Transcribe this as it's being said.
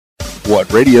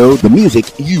What Radio, the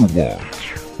music you want.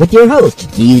 With your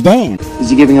host, Keys Dan. Is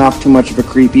he giving off too much of a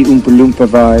creepy Oompa Loompa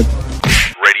vibe?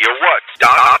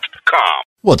 RadioWhat.com.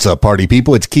 What's up, party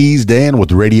people? It's Keys Dan with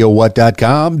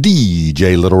RadioWhat.com,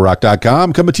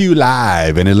 DJLittleRock.com, coming to you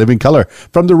live and in living color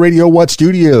from the Radio What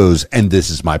studios. And this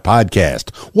is my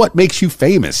podcast, What Makes You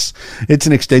Famous? It's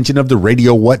an extension of the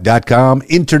RadioWhat.com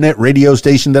internet radio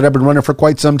station that I've been running for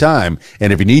quite some time.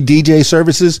 And if you need DJ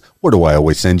services, where do I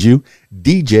always send you?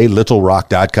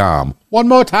 DJLittleRock.com. One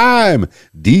more time,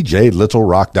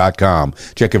 DJLittleRock.com.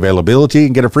 Check availability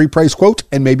and get a free price quote,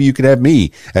 and maybe you could have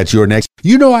me at your next.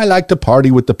 You know I like to party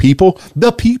with the people.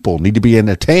 The people need to be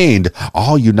entertained.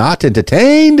 Are you not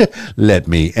entertained? Let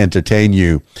me entertain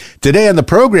you. Today on the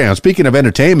program, speaking of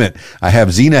entertainment, I have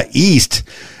Xena East.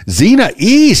 Xena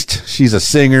East. She's a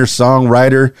singer,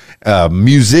 songwriter,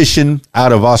 musician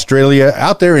out of Australia,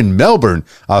 out there in Melbourne,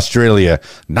 Australia.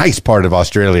 Nice part of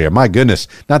Australia. My goodness.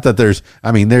 Not that they're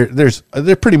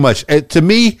pretty much, to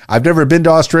me, I've never been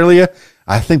to Australia.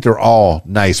 I think they're all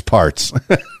nice parts.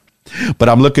 But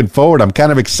I'm looking forward. I'm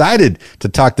kind of excited to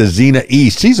talk to Xena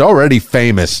East. She's already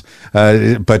famous,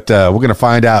 but we're going to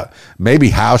find out maybe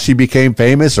how she became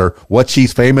famous or what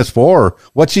she's famous for or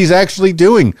what she's actually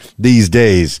doing these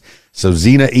days. So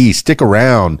Xena East, stick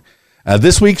around.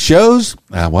 This week's shows,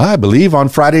 I believe on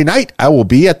Friday night, I will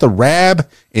be at the Rab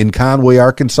in Conway,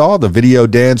 Arkansas, the Video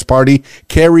Dance Party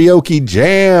Karaoke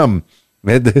Jam.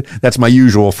 That's my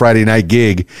usual Friday night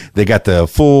gig. They got the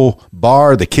full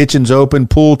bar, the kitchen's open,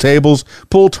 pool tables,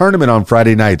 pool tournament on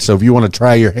Friday night. So if you want to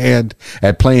try your hand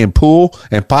at playing pool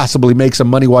and possibly make some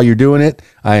money while you're doing it,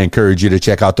 I encourage you to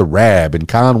check out the Rab in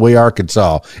Conway,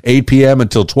 Arkansas, 8 p.m.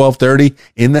 until 12:30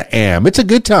 in the AM. It's a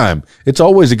good time. It's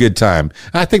always a good time.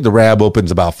 I think the Rab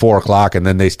opens about 4 o'clock and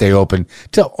then they stay open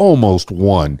till almost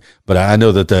 1. But I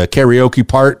know that the karaoke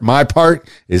part, my part,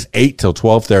 is 8 till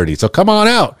 12:30. So come on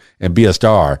out and be a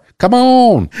star. Come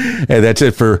on. And that's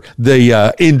it for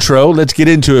the intro. Let's get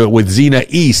into it with Xena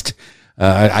East.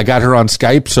 I got her on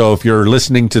Skype. So if you're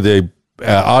listening to the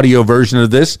audio version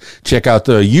of this, check out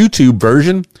the YouTube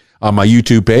version on my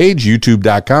YouTube page,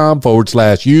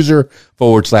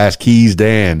 youtube.com/user/Keys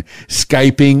Dan.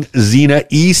 Skyping Xena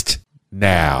East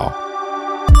now.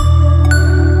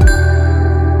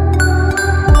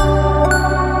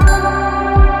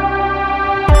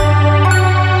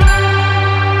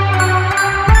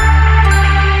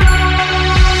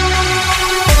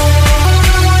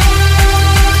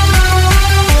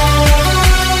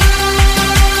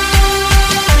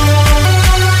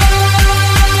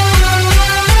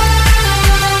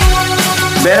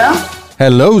 Better?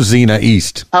 Hello, Xena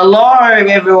East. Hello,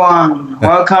 everyone.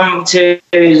 Welcome to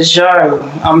the show.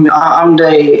 I'm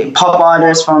the pop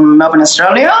artist from Melbourne,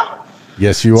 Australia.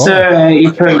 Yes, you are. So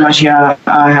you pretty much hear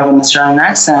I have an Australian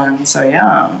accent. So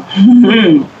yeah.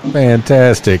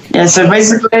 Fantastic. Yeah. So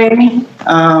basically,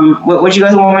 what you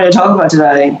guys want me to talk about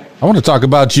today? I want to talk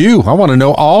about you. I want to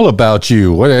know all about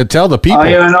you. Tell the people. Oh,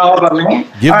 you want to know all about me?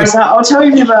 All right, so I'll tell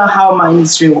you about how my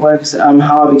industry works,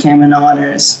 how I became an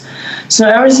artist. So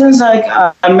ever since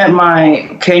I met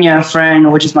my Kenya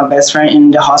friend, which is my best friend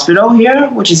in the hospital here,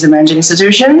 which is a mental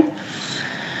institution.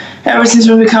 Ever since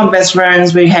we become best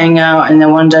friends, we hang out, and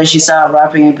then one day she started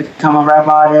rapping and become a rap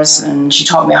artist, and she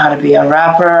taught me how to be a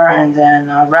rapper, and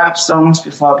then I rap songs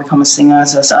before I become a singer.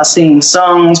 So I started singing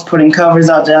songs, putting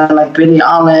covers out there like Billie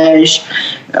Eilish,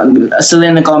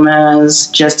 Selena Gomez,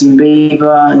 Justin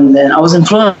Bieber, and then I was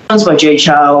influenced by Jay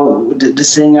Chou, the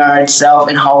singer itself,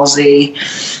 and Halsey.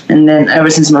 And then ever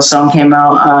since my song came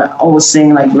out, I always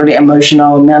sing like really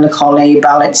emotional, melancholy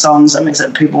ballad songs that makes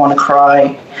people want to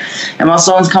cry. And my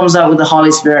songs comes out with the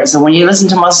Holy Spirit. So when you listen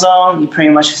to my song, you pretty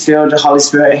much feel the Holy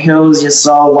Spirit heals your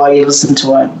soul while you listen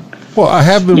to it. Well, I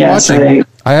have been watching.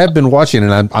 I have been watching,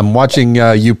 and I'm watching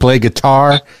you play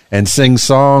guitar and sing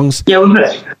songs. Yeah,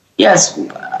 yes.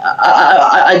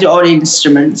 I do all the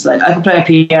instruments. Like I can play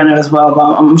piano as well,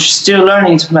 but I'm still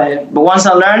learning to play it. But once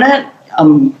I learn it,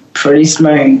 I'm pretty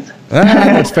smooth.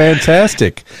 That's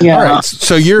fantastic. Yeah. All right.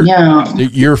 So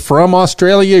you're from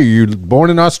Australia? You're born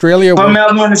in Australia? From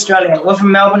Melbourne, Australia. We're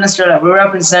from Melbourne, Australia. We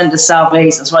represent the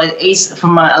Southeast. That's why East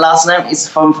from my last name is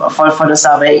for the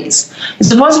Southeast. It's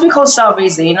supposed to be called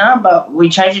Southeast Xena, but we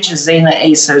changed it to Xena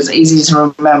East, so it's easy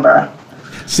to remember.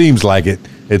 Seems like it.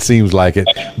 It seems like it.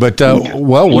 But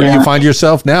where do you find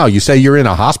yourself now? You say you're in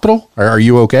a hospital? Are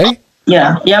you okay?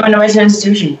 Yeah, I'm in a mental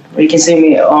institution. You can see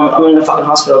me. I'm in the fucking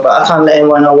hospital, but I can't let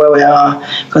anyone know where we are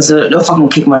because they'll fucking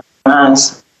kick my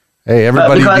ass. Hey,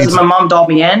 everybody. Because my mom dialed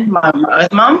me in, my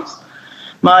earth mom.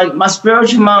 my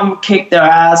spiritual mom kicked their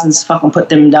ass and fucking put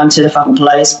them down to the fucking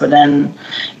place. But then,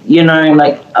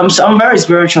 like I'm very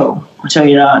spiritual. I'll tell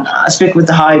you that. I speak with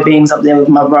the high beings up there with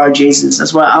my brother Jesus.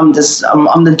 That's why I'm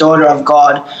the daughter of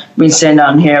God, being sent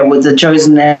down here with the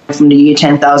chosen name from the year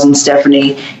 10,000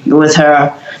 Stephanie. With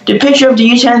her, the picture of the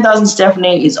year 10,000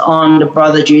 Stephanie is on the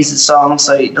Brother Jesus song.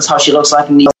 So that's how she looks like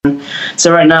in the.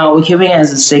 So right now we're keeping it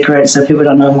as a secret, so people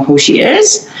don't know who she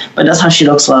is. But that's how she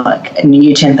looks like in the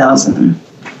year 10,000.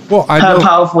 Well, her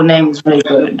powerful name is really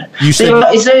good. You said,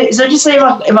 so just say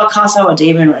if I cast out a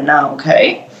demon right now,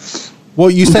 okay? Well,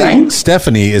 you say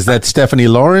Stephanie. Is that Stephanie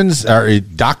Lawrence or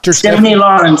Dr. Stephanie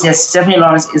Lawrence? Yes, Stephanie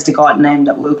Lawrence is the god name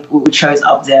that we chose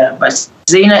up there. But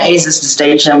Xena is the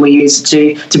stage name we use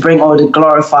to bring all the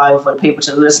glorify for people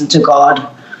to listen to God.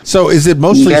 So is it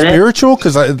mostly spiritual?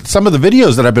 Because some of the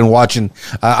videos that I've been watching,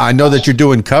 I know that you're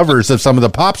doing covers of some of the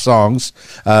pop songs.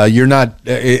 You're not.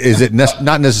 Is it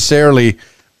not necessarily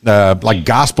like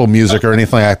gospel music or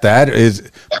anything like that?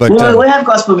 Well, we have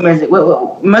gospel music.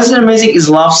 Most of the music is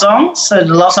love songs, so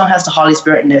the love song has the Holy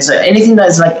Spirit in there. So anything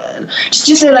that's like,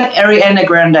 just say like Ariana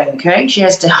Grande, okay? She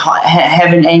has the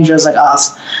heaven angels like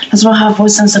us. That's why her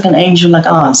voice sounds like an angel like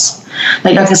us.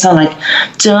 Like I can sound like,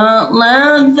 don't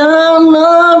let the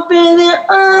love be the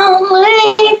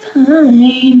only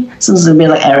pain. So it's a bit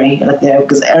like Ari, like there,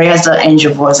 because Ari has the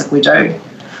angel voice like we do.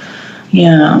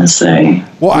 Yeah, so.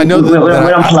 Well, I know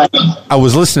that I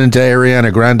was listening to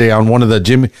Ariana Grande on one of the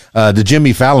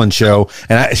Jimmy Fallon show,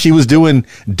 and she was doing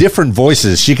different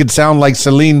voices. She could sound like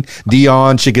Celine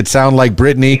Dion. She could sound like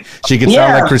Britney. She could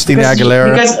sound like Christina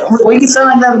Aguilera. Because we can sound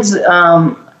like that because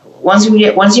once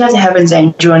you have the heaven's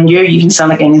angel on you, you can sound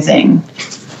like anything.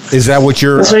 Is that what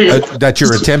you're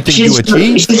attempting to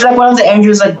achieve? She's like one of the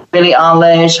angels, like Billie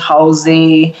Eilish,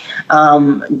 Halsey,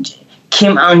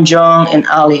 Kim An-jung, and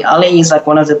Ali. Ali is like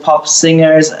one of the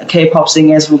K-pop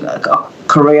singers from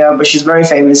Korea, but she's very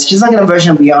famous. She's like a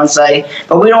version of Beyonce,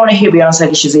 but we don't want to hear Beyonce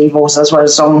because she's evil. So that's why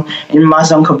my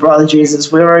song called Brother Jesus,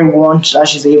 we already want that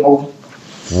she's evil.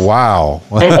 Wow.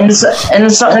 and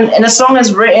the song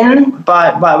is written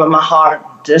by my heart.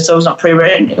 So it's not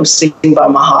pre-written, it was singing by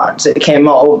my heart. So it became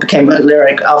a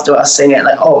lyric after I sing it,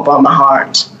 like, by my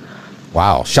heart.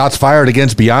 Wow! Shots fired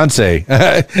against Beyonce.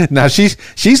 Now she's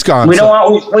gone. We don't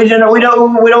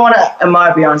want to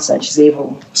admire Beyonce. She's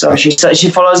evil. So she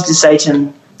follows the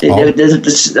Satan, the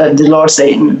Lord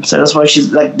Satan. So that's why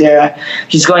she's like there.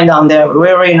 She's going down there. We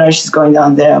already know she's going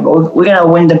down there. But we're gonna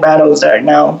win the battles right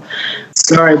now.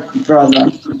 Sorry,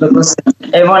 brother. But listen,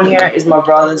 everyone here is my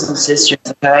brothers and sisters.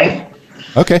 Okay.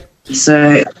 Okay.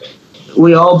 So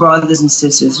we all brothers and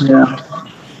sisters here.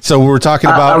 So we're talking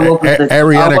about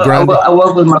Ariana Grande. I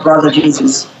work with my brother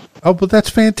Jesus. Oh, but that's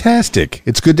fantastic.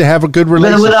 It's good to have a good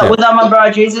relationship. Without my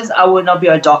brother Jesus, I would not be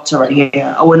a doctor right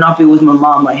here. I would not be with my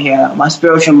mom right here, my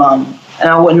spiritual mom. And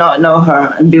I would not know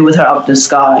her and be with her up the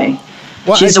sky.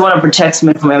 Well, she's the one that protects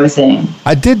me from everything.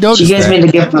 I did notice she gives me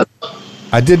the gift.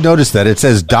 I did notice that. It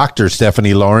says Dr.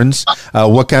 Stephanie Lawrence.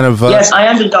 What kind of... Yes, I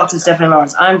am the Dr. Stephanie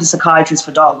Lawrence. I am the psychiatrist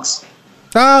for dogs.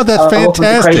 Oh, that's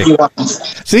fantastic!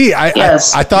 See,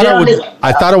 I thought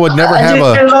I would never have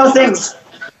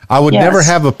I would never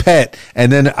have a pet,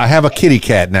 and then I have a kitty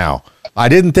cat now. I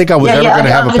didn't think I was ever going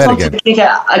to have a pet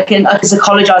again. I can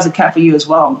psychologize a cat for you as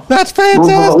well. That's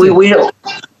fantastic.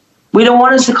 We don't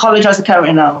want to psychologize a cat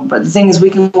right now, but the thing is,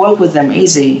 we can work with them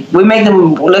easy. We make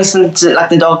them listen to like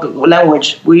the dog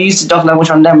language. We use the dog language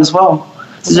on them as well,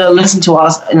 so they'll listen to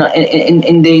us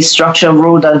in the structure and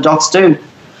rule that the dogs do.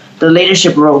 The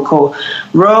leadership role called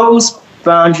Roles,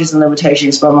 Boundaries, and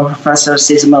Limitations by my professor,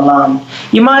 Cesar Milan.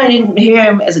 You might hear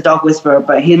him as a dog whisperer,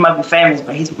 but he might be famous,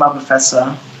 but he's my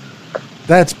professor.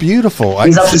 That's beautiful.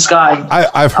 He's up the sky.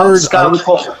 I've heard...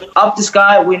 Up the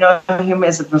sky, we know him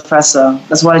as a professor.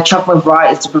 That's why Chuck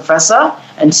McBride is the professor,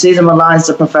 and Cesar Milan is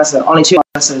the professor. Only two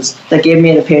professors that gave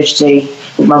me the PhD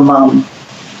with my mom.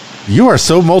 You are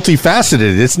so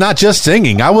multifaceted. It's not just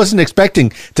singing. I wasn't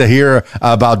expecting to hear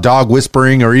about dog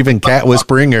whispering or even cat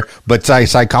whispering, but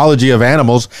psychology of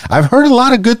animals. I've heard a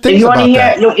lot of good things about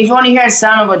that. If you want to hear a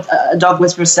sound of a dog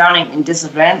whisper sounding in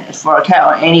discipline for a cat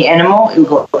or any animal, it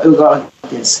will go like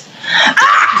this.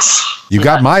 You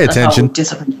got my attention.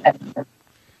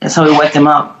 That's how we wake them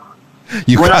up.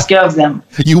 We're not scared of them.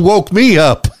 You woke me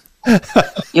up.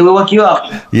 It will wake you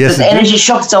up. Yes, the energy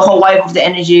shocks the whole wave of the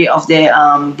energy of the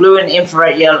blue and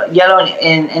infrared, yellow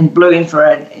and blue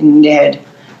infrared in their head.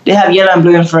 They have yellow and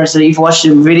blue infrared. So if you watch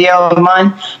the video of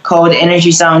mine called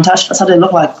Energy, Sound, and Touch, that's how they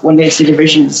look like when they see the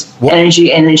visions. What?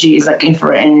 Energy is like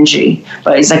infrared energy,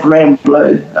 but it's like red and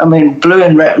blue. I mean, blue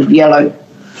and red, yellow.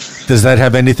 Does that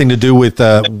have anything to do with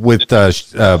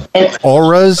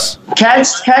auras?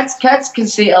 Cats can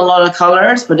see a lot of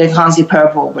colors, but they can't see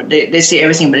purple. But they see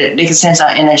everything, but they can sense our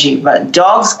energy. But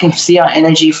dogs can see our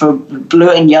energy for blue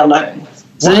and yellow.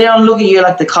 So they don't look at you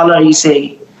like the color you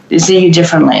see. They see you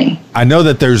differently. I know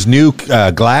that there's new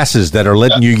glasses that are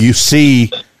letting you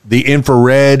see the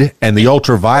infrared and the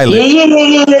ultraviolet.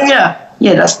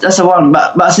 Yeah, that's the one.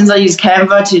 But since I use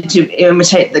Canva to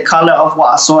imitate the color of what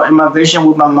I saw in my vision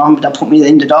with my mom that put me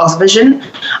in the dog's vision,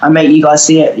 I make you guys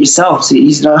see it yourself, so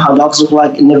you know how dogs look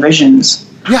like in their visions.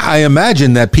 Yeah, I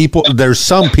imagine that there's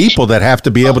some people that have to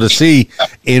be able to see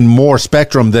in more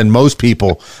spectrum than most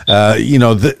people.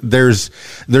 There's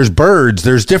birds,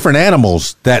 there's different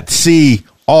animals that see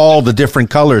all the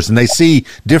different colors, and they see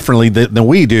differently than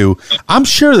we do. I'm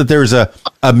sure that there's a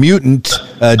mutant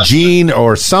gene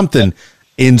or something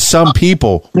in some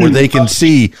people where they can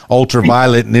see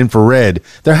ultraviolet and infrared.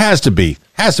 There has to be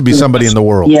somebody in the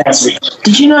world. Yes.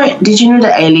 Did you know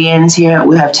the aliens here?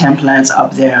 We have 10 planets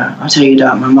up there. I'll tell you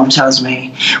that. My mom tells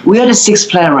me. We are the 6th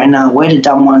planet right now. We're the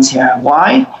dumb ones here.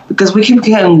 Why? Because we keep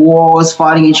getting wars,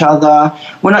 fighting each other.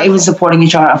 We're not even supporting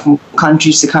each other from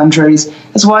countries to countries.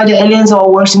 That's why the aliens are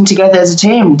all working together as a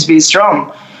team to be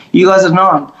strong. You guys are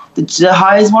not. The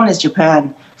highest one is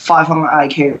Japan, 500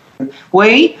 IQ.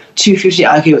 We, 250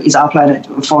 IQ is our planet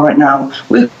for right now.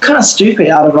 We're kind of stupid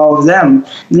out of all of them.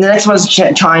 The next one is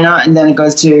China, and then it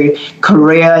goes to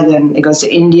Korea, then it goes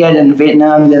to India, then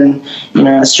Vietnam, then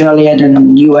Australia,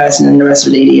 then US, and then the rest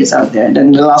of the idiots out there.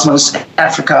 Then the last one is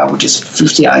Africa, which is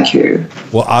 50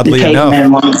 IQ. Well, oddly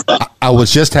enough, I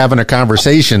was just having a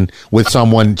conversation with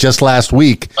someone just last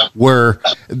week where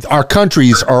our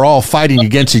countries are all fighting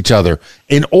against each other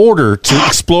in order to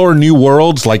explore new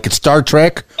worlds like Star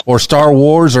Trek or Star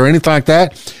Wars or anything like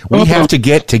that. We have to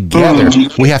get together.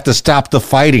 We have to stop the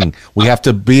fighting. We have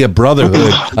to be a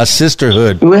brotherhood, a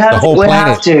sisterhood, the whole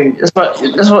planet. We have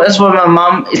to. That's what my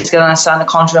mom is going to sign a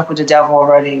contract with the devil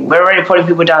already. We're already putting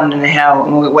people down in the hell,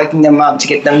 and we're waking them up to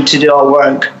get them to do our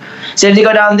work. So if you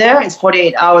go down there, it's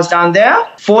 48 hours down there.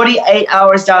 48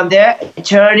 hours down there.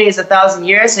 Eternity is 1,000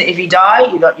 years. So if you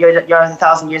die, you're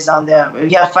 1,000 years down there.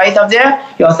 If you have faith up there,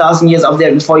 you're 1,000 years up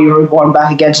there before you're reborn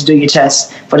back again to do your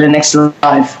test for the next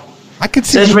life. I could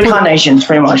see. So it's reincarnations,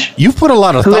 pretty much. You've put a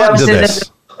lot of thought into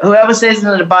this. Whoever says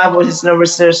in the Bible there's no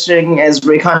such thing as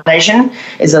reincarnation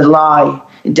is a lie.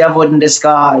 The devil in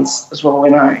disguise. That's what we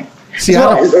know. See,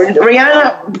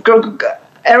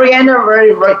 Ariana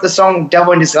already wrote the song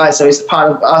Devil in Disguise, so it's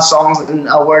part of our songs and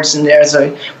our words in there,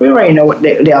 so we already know what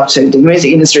they're up to. The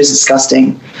music industry is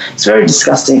disgusting. It's very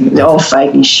disgusting. They're all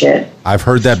fake and shit. I've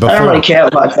heard that before. I don't really care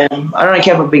about them. I don't really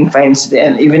care about being famous to the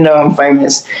end, even though I'm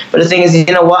famous. But the thing is, you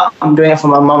know what? I'm doing it for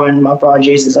my mom and my brother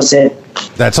Jesus. That's it.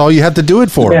 That's all you have to do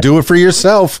it for. Yeah. Do it for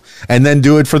yourself, and then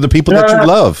do it for the people that you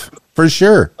love, for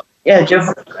sure. Yeah, I do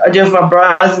it for my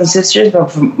brothers and sisters,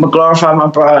 but I glorify my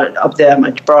brother up there, my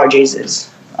brother Jesus.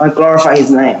 I glorify his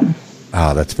name.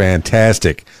 Oh, that's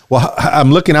fantastic. Well,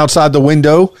 I'm looking outside the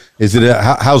window. Is it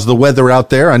how's the weather out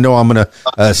there? I know I'm going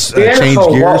to change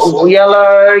gears.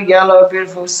 Yellow,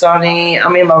 beautiful, sunny.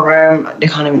 I'm in my room. They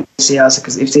can't even see us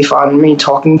because if they find me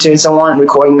talking to someone,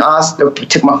 recording us, they'll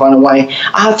take my phone away.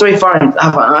 I have 3 phones. I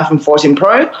have an iPhone 14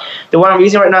 Pro. The one I'm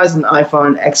using right now is an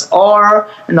iPhone XR,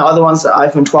 and the other one's the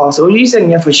iPhone 12. So we're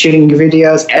using it for shooting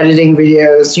videos, editing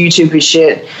videos, YouTube and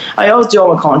shit. I always do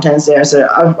all my contents there. So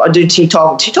I do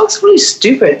TikTok. TikTok's really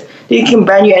stupid. It can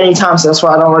ban you anytime, so that's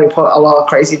why I don't really put a lot of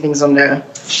crazy things on there.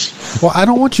 Well, I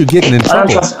don't want you getting in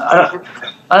trouble.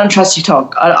 I don't trust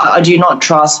TikTok. I do not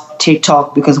trust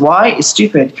TikTok because why? It's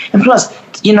stupid. And plus,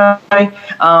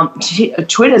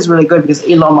 Twitter is really good because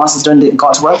Elon Musk is doing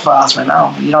God's work for us right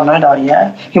now. You don't know that,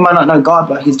 yeah? He might not know God,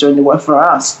 but he's doing the work for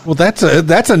us. Well, that's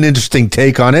an interesting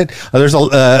take on it.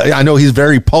 I know he's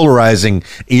very polarizing,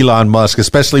 Elon Musk,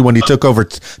 especially when he took over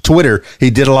Twitter. He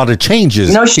did a lot of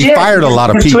changes. No shit. He fired a lot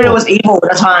of people. Twitter was evil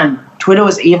at the time. Twitter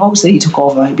was evil, so he took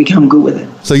over. He became good with it.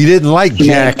 So you didn't like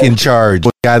Jack in charge,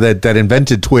 the guy that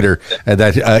invented Twitter,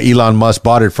 that Elon Musk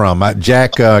bought it from.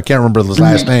 Jack, I can't remember his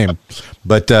last name,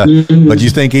 but you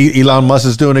think Elon Musk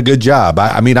is doing a good job?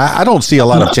 I mean, I don't see a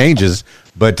lot of changes,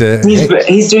 but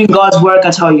he's doing God's work. I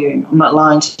tell you, I'm not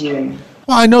lying to you.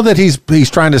 Well, I know that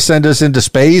he's trying to send us into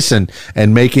space and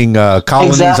making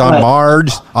colonies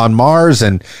on Mars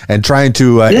and trying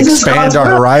to expand our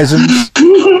horizons.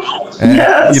 And,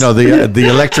 yes. The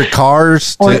electric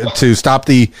cars to stop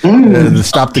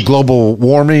the global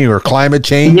warming or climate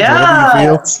change. Yeah,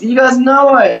 whatever you feel. You guys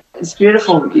know it. It's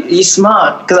beautiful. You're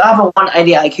smart. Because I have a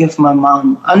 180 IQ for my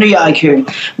mom. I know your IQ.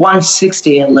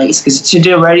 160 at least. Because to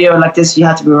do radio like this, you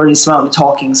have to be really smart with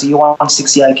talking. So you're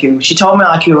 160 IQ. She told me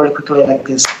IQ really quickly like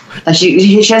this. Like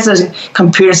she has a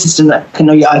computer system that can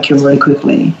know your IQ really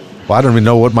quickly. Well, I don't even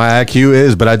know what my IQ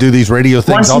is, but I do these radio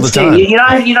things all the time. You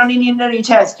don't need to know your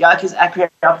test. Your IQ is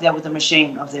accurate up there with the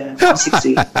machine up there.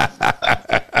 160.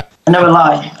 I never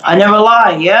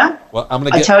lie, yeah? Well,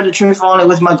 I tell the truth only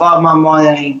with my God, my mom,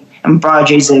 and brother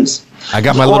Jesus. I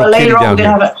got my little kitty down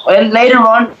here. Later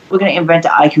on, we're going to invent the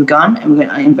IQ gun, and we're going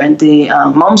to invent the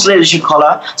mom's leadership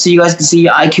collar, so you guys can see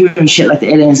your IQ and shit like the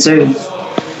aliens do.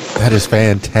 That is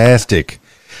fantastic.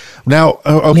 Now,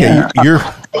 okay,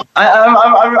 yeah.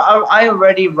 I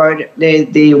already wrote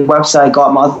the website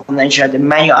Godmother, and then showed the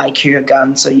manual IQ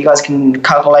gun, so you guys can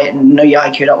calculate and know your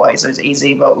IQ that way. So it's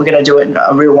easy, but we're gonna do it in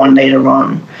a real one later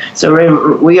on. So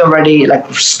we already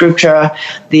like scripture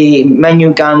the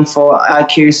manual gun for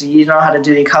IQ, so you know how to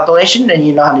do the calculation and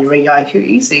you know how to read your IQ.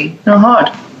 Easy, not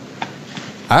hard.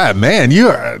 Man,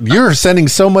 you're sending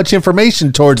so much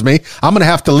information towards me. I'm gonna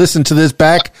have to listen to this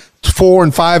back 4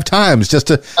 and 5 times just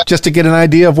to get an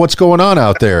idea of what's going on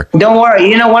out there. Don't worry.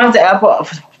 You know, one of the Apple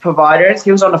providers,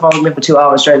 he was on the phone with me for 2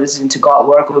 hours straight listening to God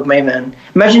work with me, man.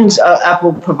 Imagine an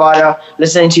Apple provider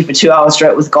listening to you for 2 hours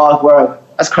straight with God work.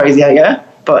 That's crazy, yeah?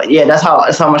 But yeah, that's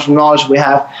how much knowledge we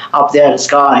have up there in the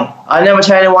sky. I never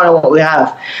tell anyone what we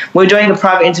have. We're doing a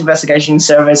private investigation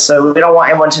service, so we don't want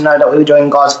everyone to know that we're doing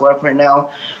God's work right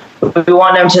now. We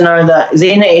want them to know that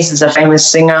Xena is a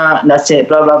famous singer, and that's it,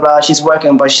 blah, blah, blah. She's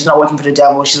working, but she's not working for the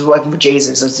devil. She's working for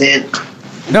Jesus. That's it.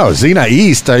 No, Xena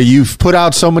East, you've put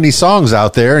out so many songs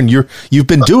out there, and you've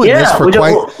been doing this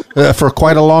for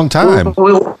quite a long time.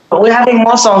 We're having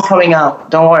more songs coming out.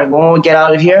 Don't worry. When we get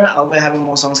out of here, I'll be having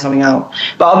more songs coming out.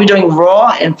 But I'll be doing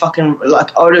raw and fucking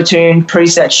like auto-tune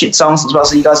preset shit songs as well,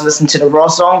 so you guys listen to the raw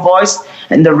song voice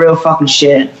and the real fucking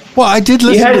shit. Well, I did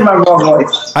listen. You heard my raw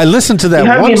voice. I listened to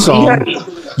that one song.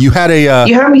 You had a.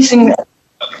 You heard me sing.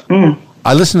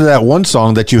 I listened to that one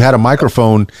song that you had a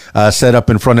microphone set up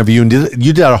in front of you, and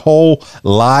you did a whole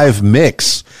live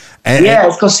mix. And, yeah,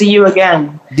 it's called See You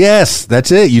Again. Yes,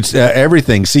 that's it. You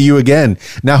everything. See You Again.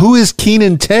 Now, who is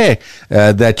Keenan Te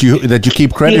that you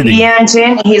keep crediting?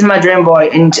 He's my dream boy.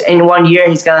 In 1 year,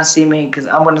 he's gonna see me because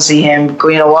I'm gonna see him.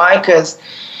 You know why? Because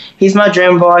he's my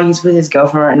dream boy. He's with his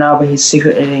girlfriend right now, but he's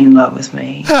secretly in love with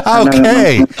me.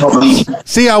 Okay.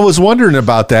 See, I was wondering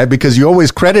about that because you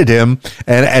always credit him,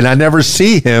 and I never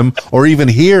see him or even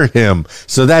hear him.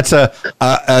 So that's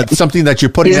something that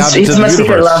you're putting out into the universe.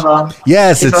 Secret lover.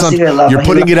 Yes, it's something you're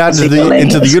putting it out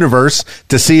into the universe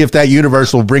to see if that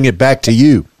universe will bring it back to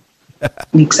you.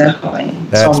 Exactly.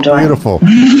 That's beautiful.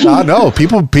 I know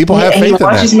people have faith in that. He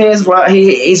watches me as well.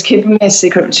 He's keeping me a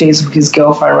secret to his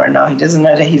girlfriend right now. He doesn't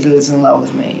know that he lives in love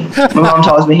with me. My mom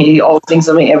tells me he always thinks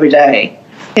of me every day.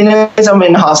 He knows I'm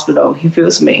in the hospital. He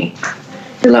feels me.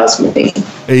 He loves me.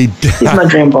 He's my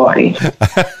dream boy.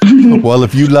 Well,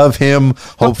 if you love him,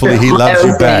 hopefully he loves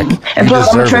you back. And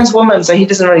plus, I'm a trans woman, so he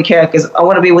doesn't really care because I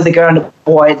want to be with a girl and a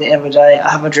boy at the end of the day. I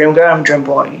have a dream girl and a dream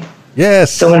boy.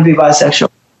 Yes. So I'm going to be bisexual.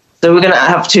 So we're going to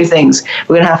have 2 things.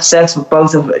 We're going to have sex with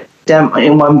both of them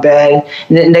in one bed.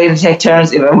 And then they're going to take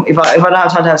turns. If I don't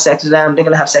have time to have sex with them, they're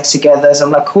going to have sex together. So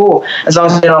I'm like, cool. As long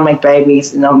as they don't make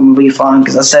babies, then I'm going to be fine.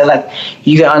 Because I say, like,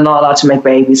 you are not allowed to make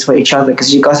babies for each other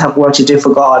because you guys have work to do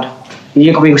for God.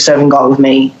 You're going to be serving God with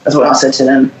me. That's what I said to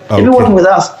them. Okay. They'll be working with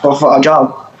us for our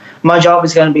job. My job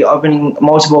is going to be opening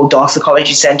multiple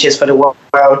toxicology centers for the world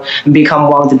and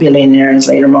become one of the billionaires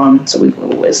later on. So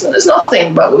there's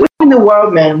nothing, but we're in the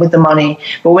world, man, with the money.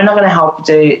 But we're not going to help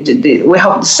we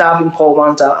help the starving poor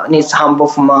ones that needs to humble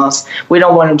from us. We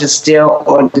don't want them to steal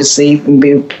or deceive and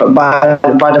be by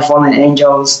the fallen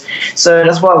angels. So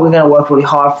that's why we're going to work really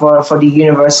hard for the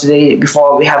university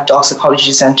before we have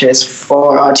toxicology centers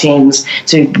for our teams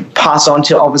to pass on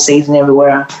to overseas and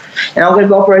everywhere. And I'm going to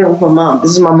be operating with my mom.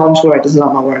 This is my mom's work. This is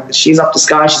not my work. She's up the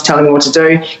sky. She's telling me what to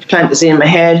do. She's planting the seed in my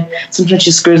head. Sometimes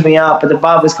she screws me up, but the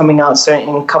Bible's coming out soon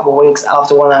in a couple of weeks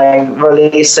after when I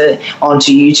release it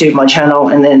onto YouTube, my channel,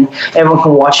 and then everyone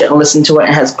can watch it and listen to it.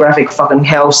 It has graphic fucking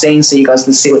hell scenes so you guys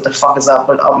can see what the fuck is up.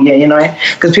 But yeah, you know,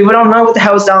 because people don't know what the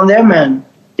hell is down there, man.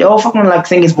 They all fucking like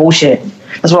think it's bullshit.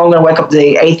 That's why I'm going to wake up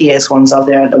the atheist ones out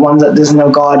there, the ones that there's no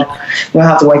God. I'm going to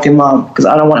have to wake them up because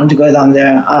I don't want them to go down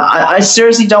there. I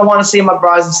seriously don't want to see my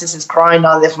brothers and sisters crying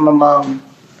down there for my mom.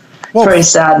 Well, very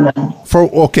sad, man.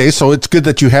 Okay, so it's good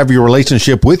that you have your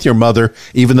relationship with your mother,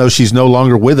 even though she's no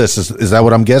longer with us. Is that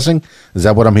what I'm guessing? Is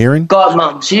that what I'm hearing? God,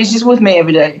 mom. She's with me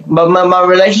every day. But my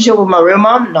relationship with my real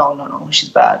mom, no. She's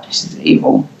bad. She's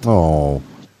evil. Oh,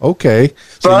 okay.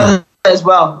 Brothers as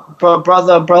well.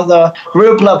 Brother,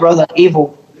 real blood brother,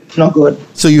 evil. Not good.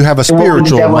 So you have a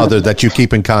spiritual mother that you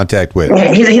keep in contact with.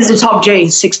 He's the top G,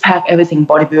 6-pack, everything,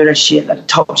 bodybuilder shit, like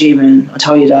top G, man. I'll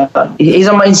tell you that. He's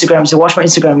on my Instagram, so watch my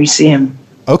Instagram, you see him.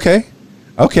 Okay.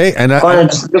 And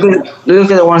look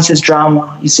at the one that says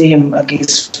drama. You see him, like,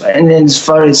 and then his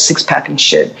photo is 6-pack and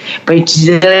shit. But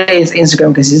today is Instagram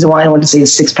because he's the one I want to see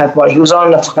his 6-pack body. He was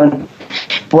on the fucking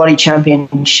body champion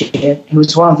and shit. He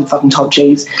was one of the fucking top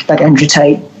Gs, like Andrew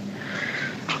Tate.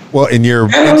 Well, in your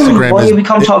Instagram, when you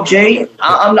become top G,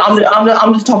 I'm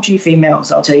the top G female.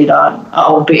 So I'll tell you that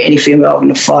I'll beat any female in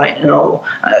a fight. And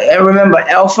remember,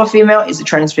 alpha female is a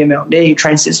trans female. They're your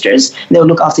trans sisters. And they'll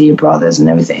look after your brothers and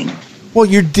everything. Well,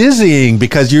 you're dizzying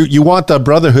because you want the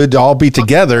brotherhood to all be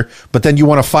together, but then you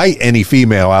want to fight any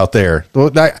female out there.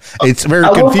 It's very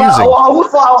confusing. I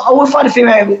will fight a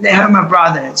female if they hurt my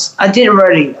brothers. I did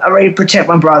already. I already protect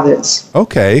my brothers.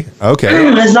 Okay.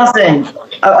 There's nothing.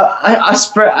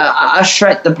 I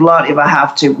shred the blood if I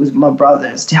have to with my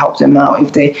brothers to help them out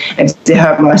if the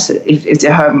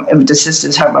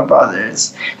sisters hurt my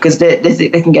brothers, because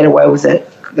they can get away with it.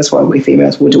 That's why we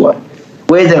females will do it.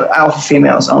 We're the alpha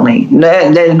females only.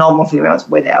 They're the normal females.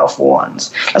 We're the alpha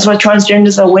ones. That's why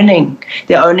transgenders are winning.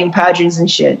 They're owning pageants and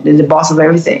shit. They're the boss of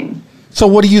everything. So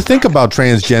what do you think about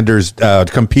transgenders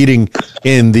competing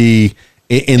in the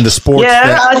sports?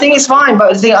 Yeah, I think it's fine,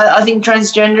 but I think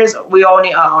transgenders, we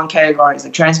only are on categories.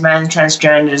 Like trans men,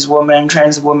 transgenders, women,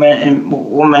 trans women, and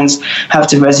women's have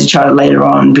to versus each other later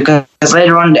on, because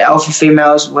later on the alpha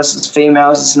females versus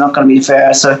females is not going to be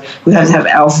fair. So we have to have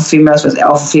alpha females versus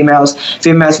alpha females,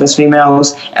 females versus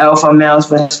females, alpha males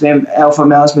versus alpha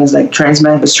males, means like trans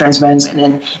men versus trans men, and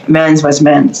then men's versus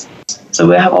men's. So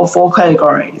we have all 4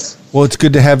 categories. Well, it's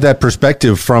good to have that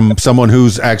perspective from someone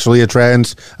who's actually a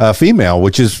trans female,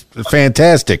 which is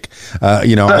fantastic. But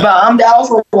I'm the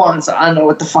alpha one, so I know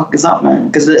what the fuck is up, man.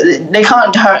 Because they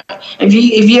can't hurt. If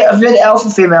you're the alpha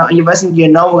female and you're versing your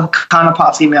normal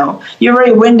counterpart female, you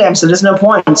already win them. So there's no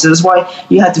point. So that's why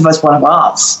you have to verse one of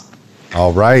us.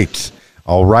 All right.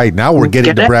 Now we're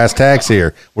getting to brass tacks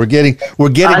here. We're getting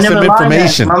some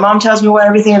information. My mom tells me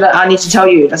everything that I need to tell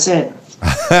you. That's it.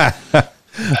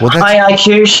 Well, my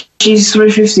IQ, she's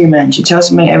 350, man. She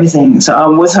tells me everything. So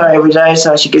I'm with her every day,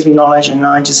 so she gives me knowledge, and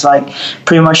I just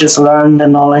pretty much just learn the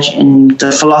knowledge and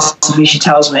the philosophy she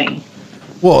tells me.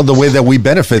 Well, the way that we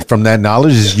benefit from that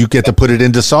knowledge is you get to put it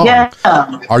into song. Yeah.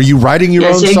 Are you writing your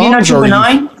own songs? If you know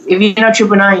 999, if you know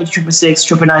 999,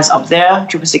 666, 999 is up there,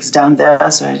 666 is down there.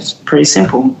 So it's pretty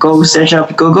simple. Go search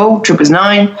up Google.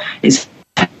 999 is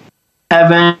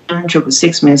heaven,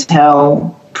 666 means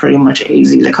hell. Pretty much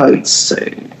easy, the codes. So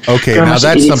okay, now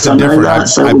that's something different.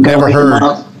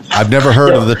 I've never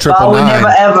heard of the 999. I would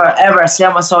never ever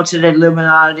sell my soul to the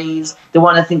Illuminatis. They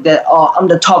want to think that I'm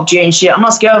the top G and shit. I'm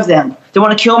not scared of them. They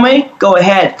want to kill me? Go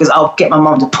ahead, because I'll get my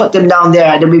mom to put them down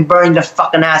there. They'll be burning their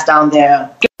fucking ass down there.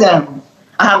 Get them.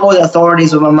 I have all the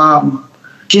authorities with my mom.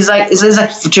 She's like, it's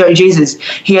like Jesus.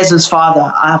 He has his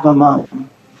father. I have my mom.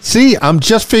 See, I'm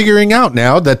just figuring out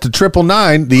now that the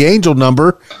 999, the angel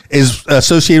number, is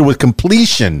associated with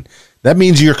completion. That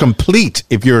means you're complete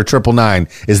if you're a 999.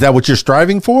 Is that what you're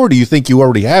striving for, or do you think you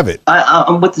already have it?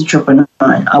 I'm with the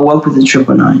 999. I work with the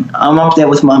 999. I'm up there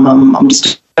with my mom. I'm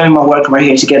just doing my work right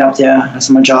here to get up there. That's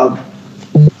my job.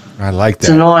 I like that. It's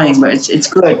annoying, but it's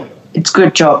good. It's a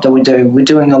good job that we do. We're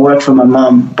doing the work for my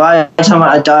mom. By the time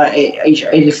I die at age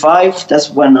 85, that's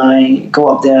when I go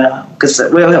up there. Because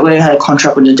we had a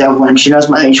contract with the devil, and she knows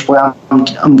my age where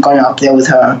I'm going up there with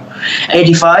her.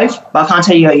 85, but I can't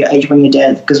tell you your age when you're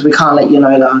dead, because we can't let you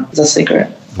know that. It's a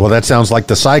secret. Well, that sounds like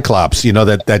the Cyclops,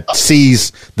 that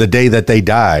sees the day that they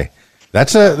die.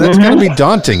 That's going to be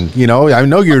daunting. I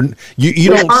know you don't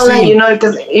see.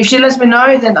 Because if she lets me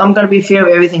know, then I'm going to be fear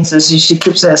of everything. So she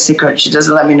keeps it a secret. She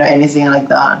doesn't let me know anything like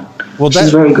that. Well,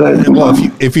 she's very good. Well,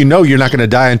 if you know you're not going to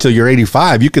die until you're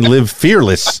 85, you can live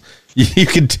fearless. You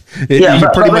can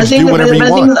pretty much do whatever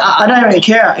you want. I don't really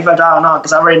care if I die or not,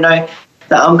 because I already know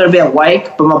that I'm going to be awake,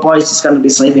 but my body's just going to be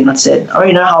sleeping. That's it. I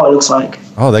already know how it looks like.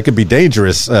 Oh, that could be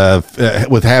dangerous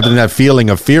with having that feeling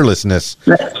of fearlessness.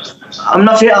 I'm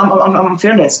not fear. I'm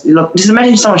fearless. Look, just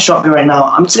imagine someone shot me right now.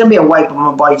 I'm just gonna be awake, but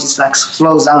my body just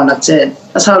slows down. That's it.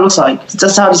 That's how it looks like.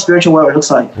 That's how the spiritual world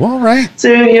looks like. Well, right. So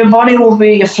your flesh will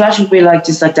be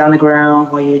just down the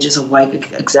ground, while you're just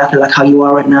awake, exactly like how you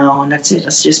are right now, and that's it.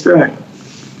 That's your spirit.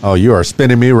 Oh, you are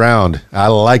spinning me around. I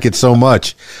like it so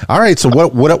much. All right, so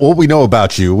what we know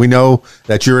about you? We know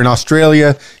that you're in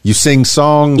Australia. You sing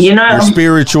songs. You're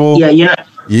spiritual. Yeah,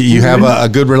 You have a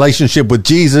good relationship with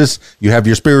Jesus. You have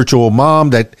your spiritual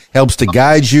mom that helps to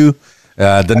guide you.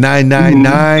 The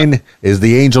 999 is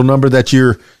the angel number that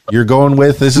you're going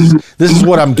with. This is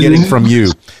what I'm getting from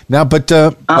you now. But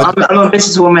I'm a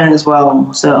businesswoman as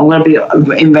well, so I'm going to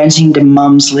be inventing the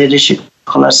mom's leadership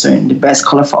color soon, the best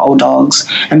color for all dogs,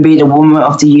 and be the woman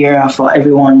of the year for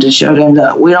everyone to show them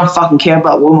that we don't fucking care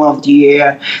about woman of the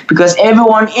year, because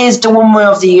everyone is the woman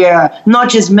of the year, not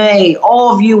just me,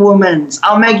 all of you women.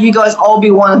 I'll make you guys all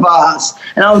be one of us,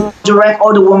 and I'll direct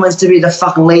all the women to be the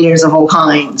fucking leaders of all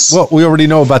kinds. Well, we already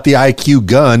know about the IQ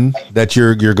gun that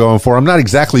you're going for. I'm not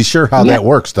exactly sure how that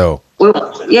works, though.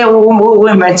 We'll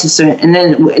invent it soon. And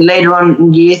then later on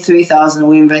in year 3000,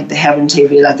 we invent the Heaven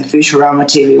TV, like the Futurama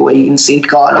TV, where you can see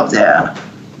God up there.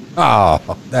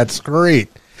 Oh, that's great.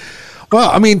 Well,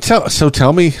 I mean,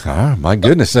 tell me, oh, my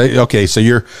goodness. Okay, so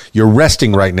you're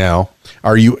resting right now.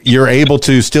 You're able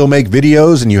to still make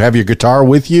videos, and you have your guitar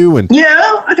with you? And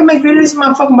yeah, I can make videos in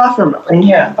my fucking bathroom. In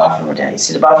here, bathroom again. You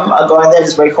see the bathroom? I'll go in there,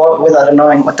 just record without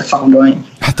knowing what the fuck I'm doing.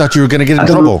 I thought you were going to get in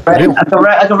trouble. I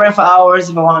can rant for hours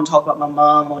if I want to talk about my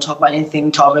mom or talk about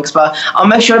anything topics, but I'll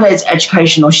make sure that it's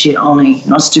educational shit only,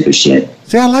 not stupid shit.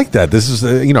 See, I like that. This is,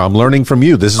 I'm learning from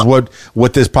you. This is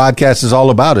what this podcast is all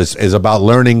about. Is about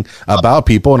learning about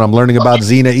people, and I'm learning about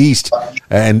Xena East.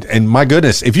 And my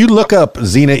goodness, if you look up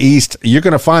Xena East, you're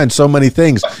going to find so many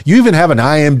things. You even have an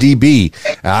IMDb.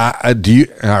 Are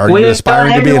you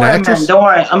aspiring to be an actress? Man. Don't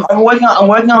worry, I'm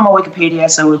working on my Wikipedia,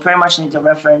 so we pretty much need the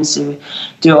reference to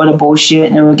do all the bullshit,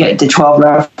 and then we get the 12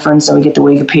 reference, and we get the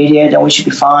Wikipedia, then we should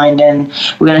be fine. Then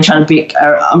we're going to try to pick.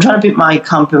 I'm trying to pick my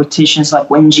competitions like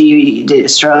Wenji, the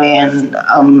Australian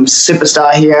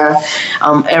superstar here,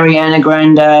 Ariana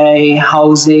Grande,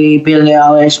 Halsey, Billie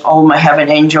Eilish, all my Heaven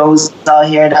Angels out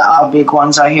here that are big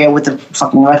ones out here with the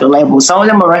fucking record labels. Some of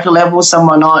them are record labels, some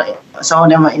are not. Some of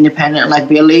them are independent, like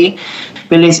Billie.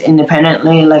 Billie's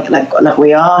independently, like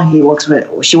we are.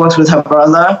 She works with her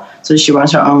brother, so she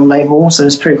runs her own label. So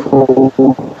it's pretty cool.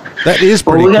 That is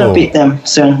pretty cool. We're gonna beat them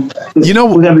soon. We're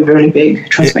gonna be really big.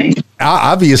 Trust me.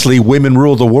 Obviously, women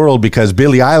rule the world because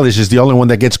Billie Eilish is the only one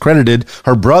that gets credited.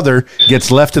 Her brother gets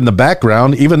left in the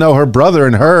background, even though her brother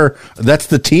and her, that's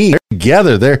the team. They're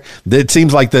together. It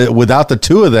seems like without the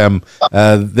two of them,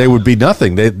 they would be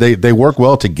nothing. They work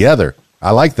well together.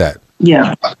 I like that.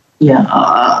 Yeah.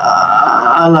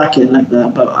 I like it like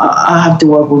that, but I have to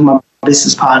work with my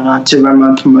business partner to run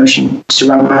my promotion, to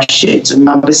run my shit. So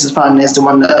my business partner is the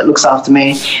one that looks after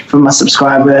me for my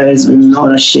subscribers and all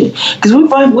that shit. Because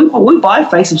we buy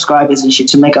fake subscribers and shit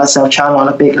to make ourselves channel on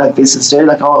a big like business do,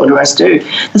 like all the rest do.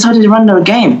 That's how they run their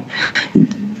game.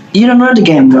 You don't know the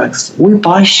game works. We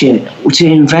buy shit to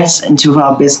invest into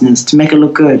our business to make it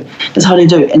look good. That's how they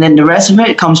do it. And then the rest of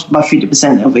it comes by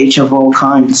 50% of each of all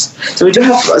kinds. So we do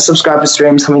have subscriber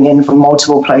streams coming in from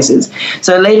multiple places.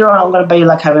 So later on, I'm going to be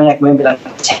like having like maybe like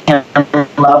 10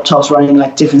 laptops running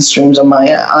like different streams on my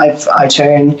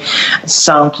iTunes,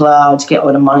 SoundCloud to get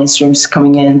all the money streams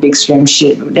coming in, big stream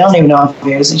shit. They don't even know our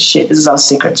videos and shit. This is our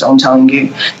secret, so I'm telling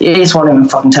you. They just won't even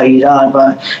fucking tell you that.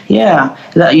 But yeah,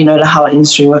 how the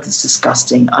industry works. It's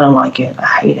disgusting. I don't like it. I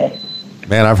hate it.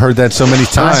 Man, I've heard that so many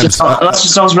times. Unless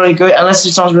your song's really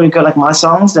good, like my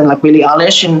songs, then like Billie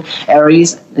Eilish and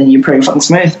Aries, then you're pretty fucking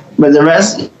smooth. But the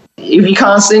rest, if you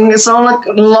can't sing a song like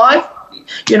live,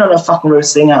 you're not a fucking real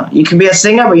singer. You can be a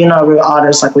singer, but you're not a real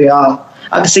artist like we are.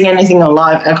 I can sing anything on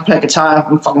live. I can play guitar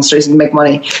on fucking streets and make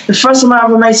money. The first time I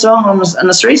ever made a song on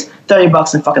the streets,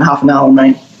 $30 in fucking half an hour,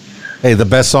 mate. Hey, the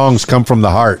best songs come from the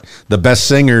heart. The best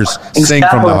singers sing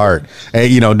from the heart.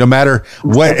 Hey, no matter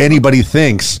what anybody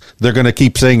thinks, they're going to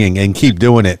keep singing and keep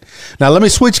doing it. Now, let me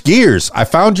switch gears. I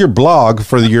found your blog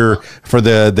for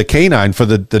the canine, for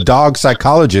the dog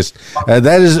psychologist.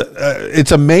 That is,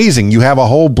 it's amazing. You have a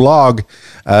whole blog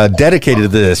dedicated to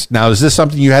this. Now, is this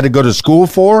something you had to go to school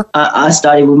for? I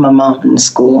studied with my mom in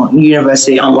school,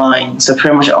 university online. So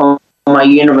pretty much all my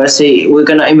university, we're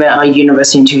going to invent our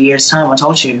university in 2 years' time. I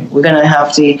told you. We're going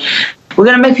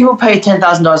to make people pay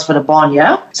 $10,000 for the bond,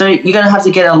 yeah? So you're going to have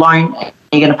to get a loan.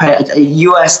 You're going to pay a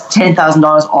US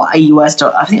 $10,000 or a US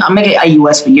dollar. I think I'll make it a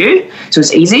US for you, so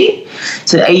it's easy.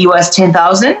 So a US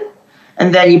 10,000,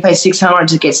 and then you pay $600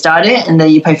 to get started, and then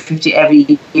you pay $50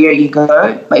 every year you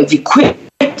go. But if you quit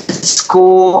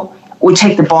school, we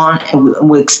take the bond and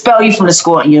we expel you from the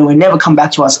school, and you will never come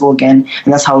back to our school again.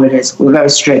 And that's how it is. We're very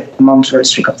strict. My mom's very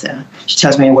strict up there. She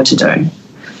tells me what to do.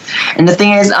 And the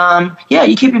thing is,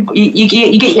 you keep you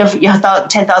get your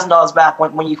 $10,000 back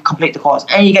when you complete the course,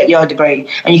 and you get your degree,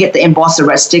 and you get the embossed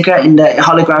red sticker and the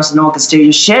holograms, so no one can steal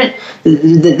your shit.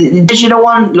 The digital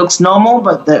one looks normal,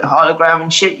 but the hologram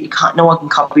and shit, no one can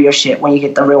copy your shit when you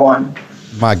get the real one.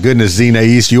 My goodness, Xena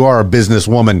East, you are a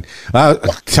businesswoman.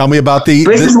 Tell me about the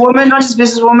businesswoman, not just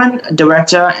businesswoman,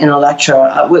 director and a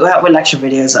lecturer. We lecture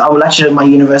videos. I will lecture at my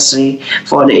university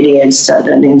for the idiots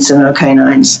and the incidental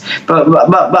canines. But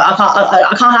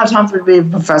I can't have time to be a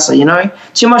professor. You know,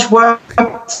 too much work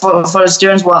for the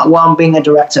students while I'm being a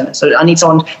director. So I need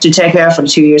someone to take care for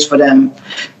 2 years for them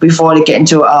before they get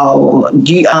into our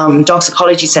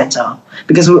toxicology center.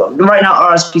 Because right now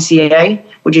RSPCA,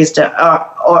 which is the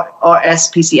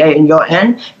RSPCA in your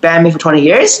end, banned me for 20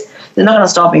 years. They're not going to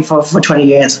stop me for 20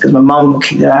 years because my mom will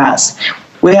kick their ass.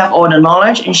 We have all the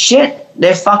knowledge and shit.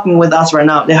 They're fucking with us right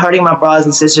now. They're hurting my brothers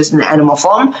and sisters in the animal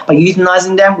form by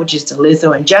euthanizing them, which is the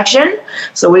lethal injection.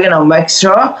 So we're going to make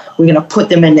sure we're going to put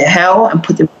them in the hell and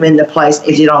put them in the place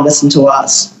if they don't listen to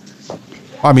us.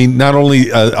 I mean, not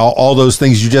only all those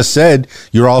things you just said,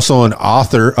 you're also an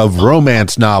author of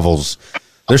romance novels.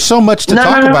 There's so much to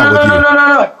talk about with you.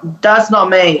 No. That's not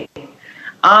me.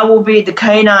 I will be the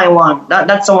canine one.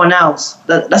 That's someone else.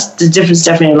 That's the difference,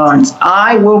 Stephanie Lawrence.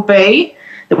 I will be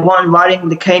the one writing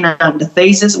the canine, the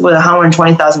thesis with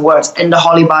 120,000 words in the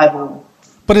Holy Bible.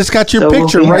 But it's got your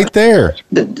picture right there.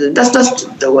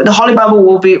 The Holy Bible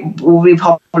will be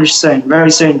published soon,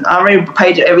 very soon. I already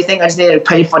paid everything. I just need to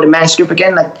pay for the manuscript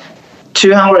again, like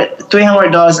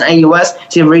 $300 in US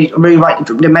to rewrite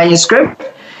the manuscript,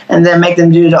 and then make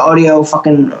them do the audio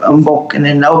fucking book, and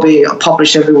then that'll be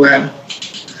published everywhere.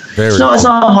 It's not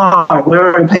hard. We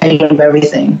already paid for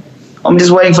everything. I'm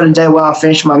just waiting for the day where I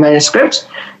finish my manuscript,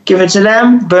 give it to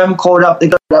them, boom, code up, the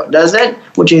guy does it,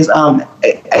 which is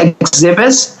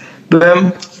exhibits,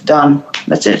 boom, done.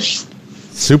 That's it.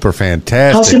 Super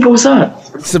fantastic. How simple is that?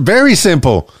 It's very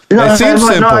simple. No, it seems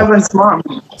simple. Not even smart.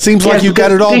 Seems like you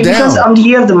got it all down. Because I'm the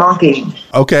year of the monkey.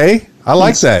 Okay, I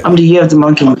like that. I'm the year of the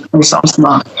monkey. I'm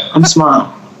smart. I'm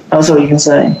smart. That's what you can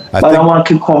say. I don't want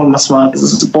to keep calling myself smart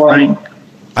because it's boring.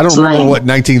 I don't remember what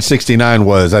 1969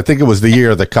 was. I think it was the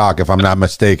year of the cock, if I'm not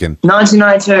mistaken.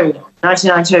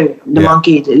 1992. The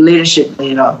monkey, the leadership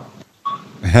leader.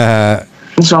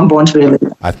 So I'm born to be a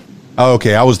leader.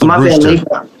 Okay, I was the rooster.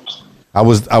 I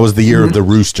was the year of the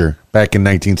rooster back in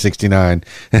 1969.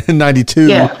 92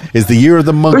 is the year of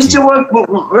the monkey. Rooster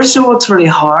works really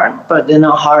hard, but they're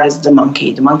not hard as the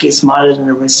monkey. The monkey is smarter than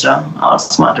the rooster. I'll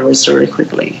smart the rooster really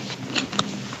quickly.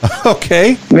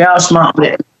 Okay. We are smart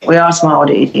with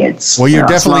the idiots. Well, you're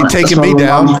definitely taking me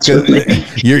down.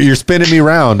 You're spinning me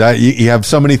around. You have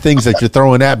so many things that you're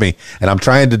throwing at me, and I'm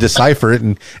trying to decipher it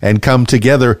and come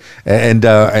together and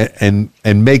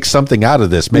make something out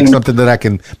of this. Make something that I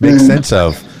can make sense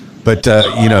of. But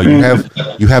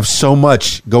you have so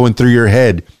much going through your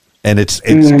head, and it's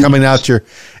coming out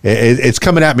it's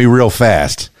coming at me real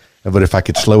fast. But if I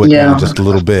could slow it down just a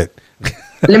little bit.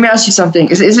 Let me ask you something.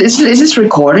 Is this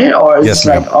recorded or is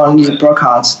it on the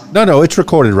broadcast? No, it's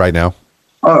recorded right now.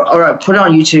 All right, put it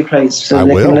on YouTube, please, so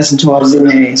they can listen to our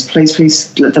Xenas.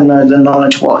 Please let them know the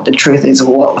knowledge, what the truth is,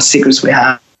 or what secrets we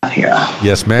have here.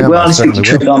 Yes, ma'am. We only speak the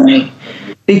truth on me.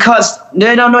 Because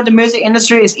they don't know the music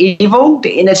industry is evil,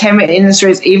 the entertainment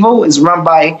industry is evil, it's run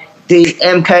by the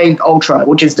MK Ultra,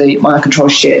 which is the mind control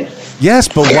shit. Yes,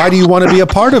 but why do you want to be a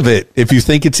part of it if you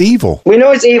think it's evil? We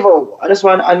know it's evil. I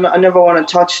never want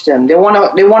to touch them. They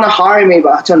want to hire me,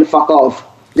 but I tell them to fuck off.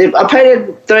 I paid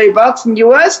them $30 in the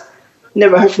US.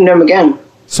 Never heard from them again.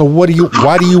 So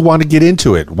why do you want to get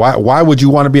into it? Why would you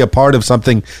want to be a part of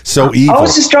something so evil? I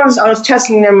was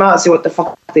testing them out, see what the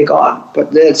fuck they got,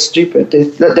 but they're stupid.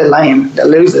 They're lame. They're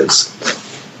losers.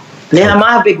 They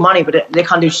might have big money, but they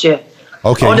can't do shit.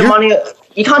 Okay. All the money,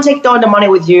 you can't take all the money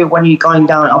with you when you're going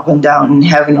down, up and down in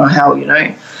heaven or hell, you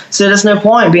know? So there's no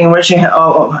point being rich.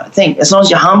 I think as long as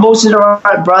you're humble to the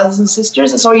right brothers and sisters,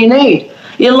 that's all you need.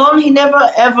 Elon, he never,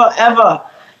 ever, ever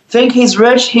think he's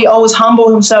rich. He always humble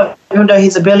himself, even though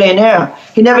he's a billionaire.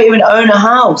 He never even owned a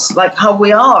house like how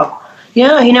we are.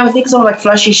 Yeah, he never thinks of like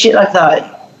flashy shit like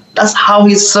that. That's how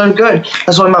he's so good.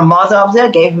 That's why my mother up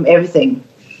there gave him everything.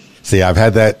 See, I've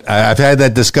had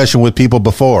that discussion with people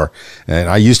before, and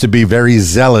I used to be very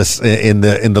zealous in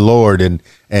the Lord and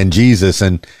Jesus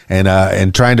and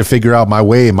trying to figure out my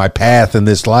way, my path in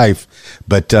this life.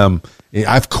 But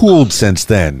I've cooled since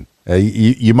then.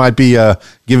 You might be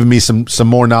giving me some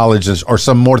more knowledge or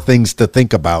some more things to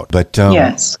think about. But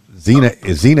yes, Xena.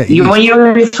 When you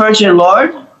refer to the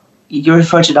Lord, you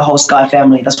refer to the whole Sky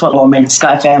family. That's what Lord means,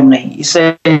 Sky family. You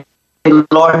say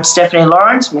Lord Stephanie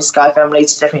Lawrence means Sky family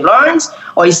Stephanie Lawrence,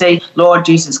 or you say Lord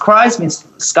Jesus Christ means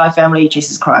Sky family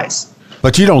Jesus Christ.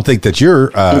 But you don't think that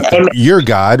you're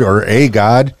God or a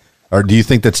God, or do you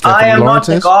think that Stephanie Lawrence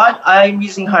is? I am not the God. I'm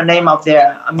using her name up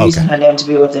there. I'm using her name to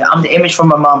be up there. I'm the image from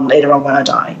my mom later on when I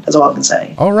die. That's all I can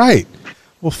say. All right.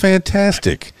 Well,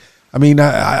 fantastic. I mean,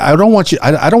 I don't want you.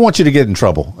 I don't want you to get in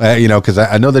trouble. Because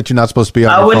I know that you're not supposed to be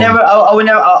on.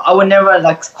 I would never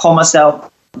like call myself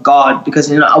God,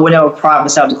 because I would never pride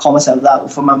myself to call myself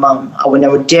that for my mom. I would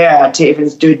never dare to even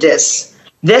do this.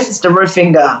 This is the root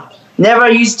finger. Never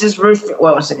use this root. Wait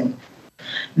 1 second.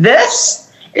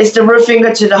 This is the root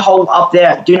finger to the hole up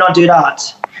there. Do not do that.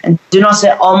 And do not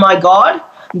say, "Oh my God."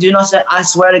 Do not say, "I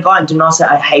swear to God." And do not say,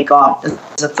 "I hate God."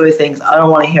 Those are 3 things. I don't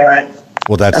want to hear it.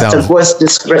 Well, that's the worst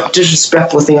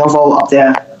disrespectful thing of all up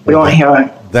there. We don't want to hear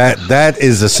it. That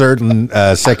is a certain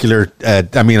secular.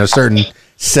 A certain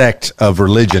sect of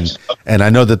religion, and I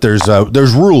know that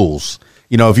there's rules.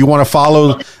 If you want to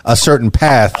follow a certain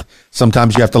path,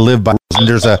 sometimes you have to live by. And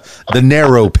there's the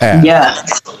narrow path. Yeah.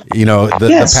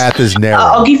 The path is narrow.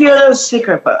 I'll give you a little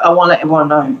secret, but I want to let everyone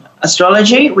know.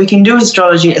 Astrology, we can do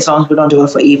astrology as long as we don't do it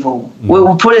for evil.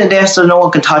 We'll put it there so no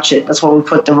one can touch it. That's why we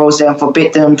put the rules there and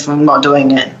forbid them from not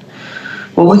doing it.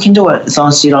 Well, we can do it as long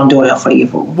as you don't do it for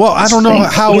evil. Well, I don't know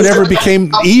how it ever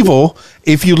became evil.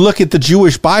 If you look at the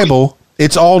Jewish Bible,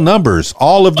 it's all numbers.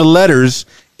 All of the letters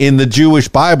in the Jewish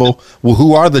Bible,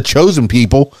 who are the chosen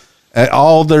people,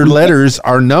 all their letters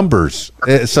are numbers.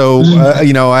 So,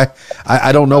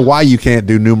 I don't know why you can't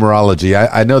do numerology.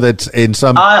 I know that's in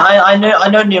some. I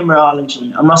know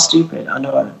numerology. I'm not stupid. I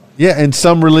know it. Yeah, in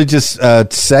some religious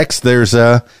sects, there's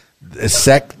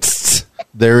sects.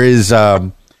 There is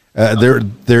they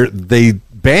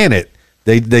ban it.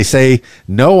 They say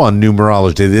no on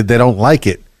numerology. They don't like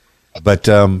it. But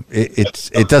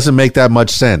it doesn't make that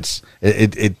much sense.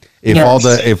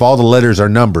 If all the letters are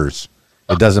numbers,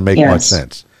 it doesn't make much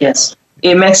sense. Yes,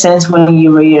 it makes sense when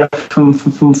you read it from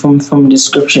the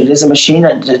scripture. There's a machine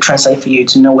that translates for you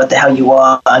to know what the hell you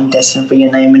are and destined for your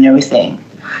name and everything.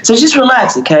 So just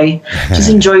relax, okay? Just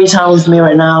enjoy your time with me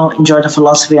right now. Enjoy the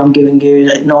philosophy I'm giving you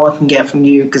that no one can get from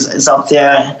you because it's up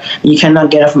there. You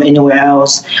cannot get it from anywhere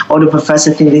else. All the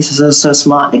professors think this is so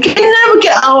smart. They can never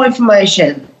get our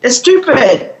information. They're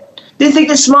stupid. They think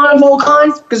they're smart of all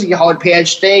kinds because you hold a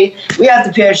PhD. We have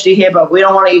the PhD here, but we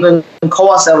don't want to even call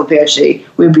ourselves a PhD.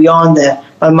 We're beyond that.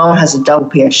 My mom has a double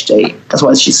PhD. That's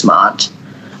why she's smart.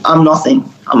 I'm nothing.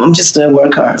 I'm just a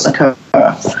worker, like her,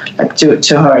 like to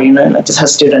her, like just her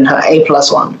student, her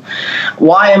A+1.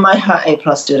 Why am I her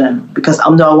A+ student? Because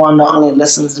I'm the one that only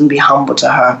listens and be humble to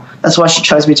her. That's why she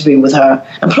chose me to be with her.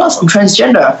 And plus, I'm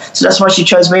transgender, so that's why she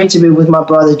chose me to be with my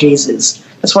brother Jesus.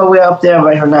 That's why we're up there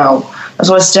right now. That's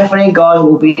why Stephanie and God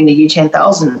will be in the year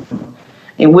 10,000.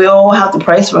 And we all have to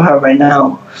praise for her right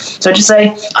now. So just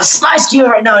say, I sliced you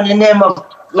right now in the name of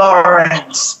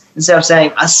Lawrence. Instead of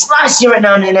saying, I slice you right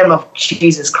now in the name of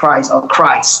Jesus Christ or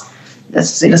Christ.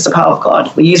 That's the power of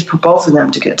God. We use both of them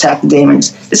to attack the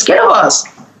demons. They're scared of us.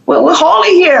 We're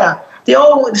holy here.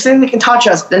 The thing they can touch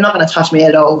us, they're not going to touch me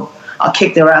at all. I'll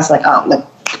kick their ass like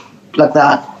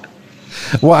that.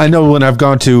 Well, I know when I've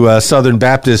gone to Southern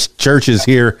Baptist churches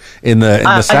here in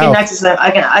the South.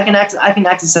 I can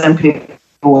access them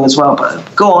people as well,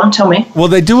 but go on, tell me. Well,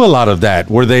 they do a lot of that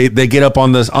where they get up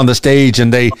on the stage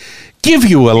and they give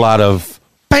you a lot of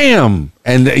bam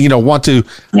and want to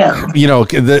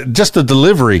just the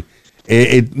delivery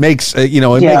it makes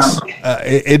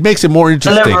it makes it more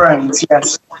interesting. Deliverance,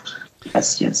 yes,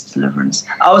 deliverance.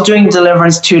 I was doing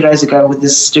deliverance 2 days ago with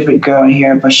this stupid girl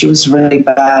here, but she was really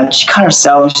bad. She cut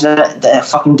herself. She let the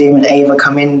fucking demon Ava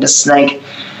come in, the snake,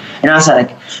 and I was like,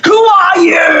 who are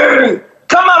you?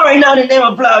 Come out right now in the name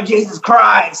of blood Jesus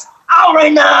Christ. Out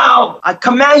right now! I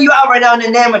command you out right now in the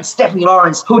name of Stephanie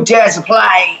Lawrence. Who dares to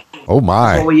play? Oh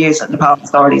my! That's what we use the power of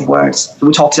authority of words.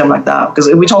 We talk to them like that because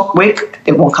if we talk quick,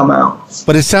 it won't come out.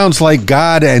 But it sounds like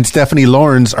God and Stephanie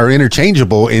Lawrence are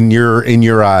interchangeable in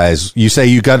your eyes. You say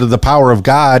you got the power of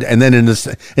God, and then in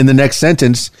the next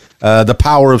sentence, the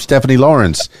power of Stephanie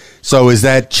Lawrence. So is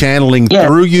that channeling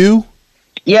through you?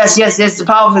 Yes. The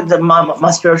power of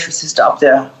my spiritual sister up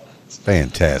there.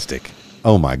 Fantastic!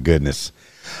 Oh my goodness.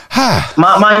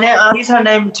 My name, I use her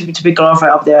name to be glorified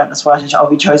up there. That's why I'll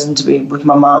be chosen to be with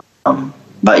my mom.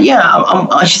 But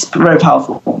yeah, she's very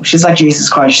powerful. She's like Jesus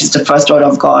Christ. She's the first daughter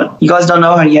of God. You guys don't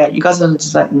know her yet. You guys are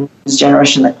just like this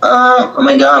generation, like, oh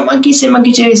my God, monkey see,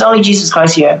 it's only Jesus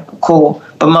Christ here. Cool.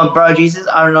 But my brother Jesus,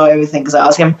 I don't know everything because I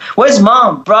asked him, where's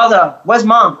mom? Brother, where's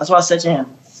mom? That's what I said to him.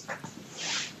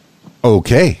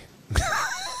 Okay.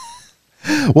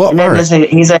 Well, and then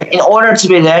he's like, in order to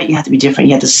be there, you have to be different.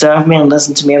 You have to serve me and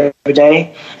listen to me every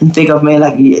day, and think of me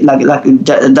like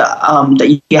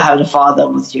that you have the Father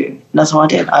with you. That's what I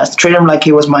did. I treated him like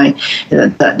he was my.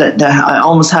 I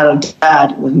almost had a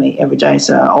dad with me every day,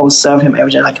 so I always served him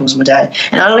every day like he was my dad.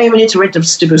 And I don't even need to read the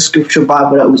stupid scripture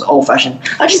Bible that was old fashioned.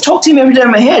 I just talked to him every day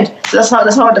in my head. So that's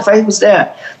how the faith was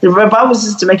there. The Bible was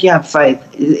just to make you have faith.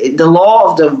 The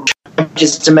law of the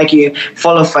just to make you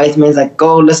follow faith means like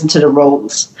go listen to the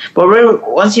rules. But really,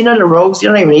 once you know the rules, you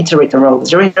don't even need to read the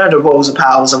rules. You already know the rules of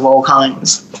powers of all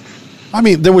kinds. I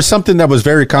mean, there was something that was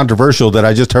very controversial that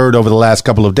I just heard over the last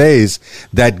couple of days,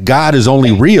 that God is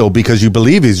only real because you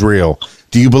believe he's real.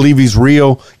 Do you believe he's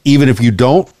real even if you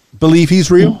don't believe he's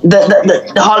real?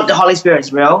 The Holy Spirit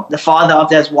is real. The Father up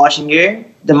there is watching you.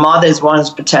 The Mother is one who's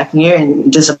protecting you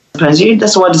and disciplines you.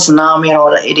 That's why the tsunami and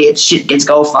all that idiot shit gets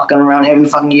go fucking around every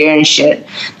fucking year and shit.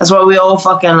 That's why we all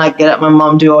fucking like get up my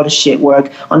mom do all the shit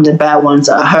work on the bad ones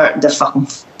that hurt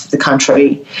the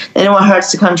country. Anyone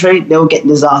hurts the country, they'll get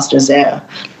disasters there.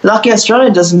 Lucky Australia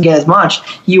doesn't get as much.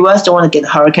 US don't want to get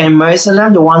hurricane. Most of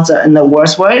them, the ones that are in the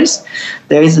worst ways,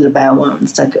 those are the bad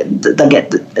ones. They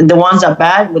get the ones that are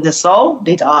bad with the soul,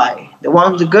 they die. The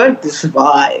ones that are good, they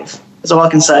survive. That's all I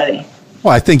can say.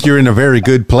 Well, I think you're in a very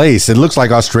good place. It looks like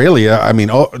Australia. I mean,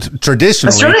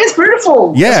 traditionally, Australia is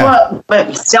beautiful. Yeah,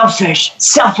 but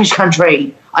selfish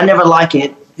country. I never like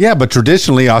it. Yeah, but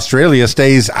traditionally, Australia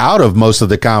stays out of most of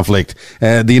the conflict.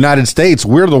 The United States,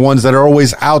 we're the ones that are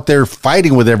always out there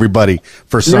fighting with everybody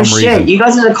for some reason. You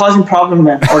guys are causing problems,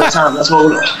 man, all the time. That's what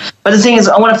we're. But the thing is,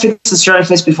 I want to fix Australia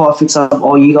first before I fix up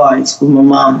all you guys with my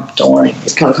mom. Don't worry,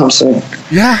 it's going to come soon.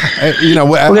 Yeah, we're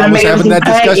going to make having that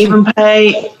discussion.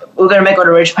 We're going to make all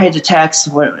the rich pay the tax,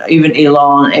 even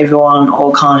Elon, everyone,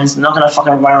 all kinds. We're not going to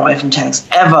fucking run away from tax,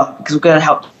 ever, because we're going to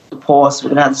help the poor, so we're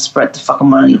going to have to spread the fucking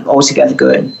money all together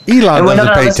good. Elon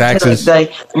doesn't pay taxes.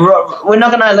 We're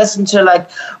not going to listen to,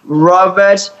 like,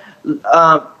 Robert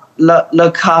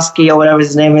Lukowski or whatever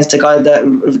his name is, the guy,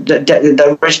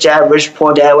 the rich dad, rich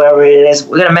poor dad, whatever it is.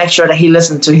 We're going to make sure that he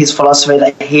listens to his philosophy,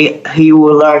 that he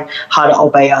will learn how to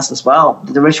obey us as well,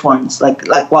 the rich ones, like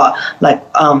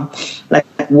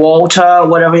Walter,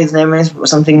 whatever his name is, or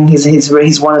something.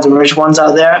 He's one of the rich ones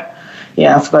out there.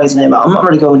 Yeah, I forgot his name. I'm not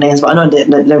really good with names, but I know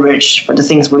they're rich. But the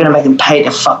thing is, we're going to make them pay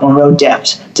the fucking real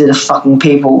debt to the fucking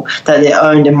people that they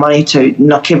earn their money to,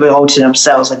 not keep it all to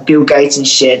themselves, like Bill Gates and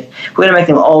shit. We're going to make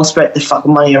them all spread the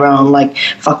fucking money around, like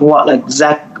fucking like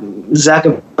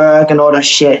Zuckerberg and all that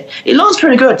shit. Elon's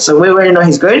pretty good, so we already know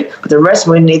he's good, but the rest,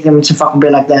 we need them to fucking be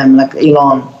like them, like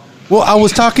Elon. Well, I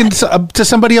was talking to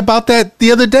somebody about that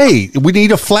the other day. We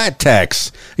need a flat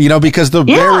tax, because the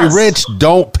very rich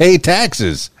don't pay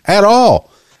taxes at all.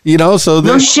 So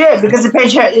no shit, because they pay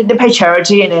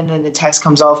charity and then the tax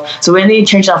comes off. So we need to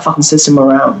change that fucking system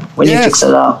around. We need to fix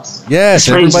it up. Yes,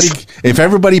 if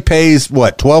everybody pays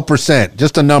 12%,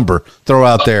 just a number, throw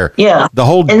out there. Yeah, the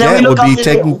whole debt would be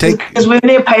taken. Because we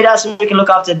need to pay that so we can look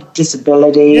after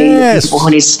disability. Yes, people who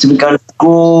need to go to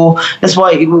school. That's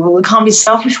why we can't be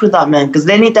selfish with that, man. Because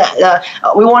they need that.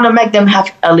 We want to make them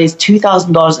have at least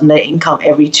 $2,000 in their income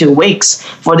every 2 weeks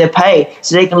for their pay,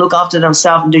 so they can look after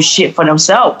themselves and do shit for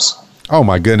themselves. Oh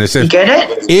my goodness! You get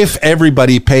it? If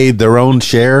everybody paid their own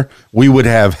share, we would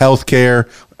have healthcare,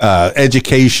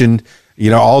 education.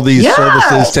 All these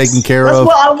services taken care of. That's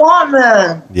what I want,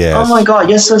 man. Yes. Oh my God,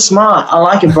 you're so smart. I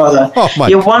like it, brother.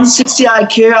 You're 160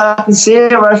 IQ. I can see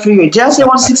it right for you. Did I say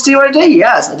 160 right there?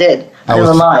 Yes, I did.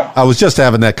 I was just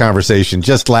having that conversation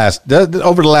over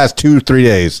the last 2-3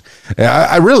 days.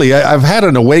 I've had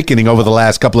an awakening over the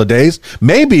last couple of days.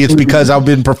 Maybe it's because I've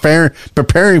been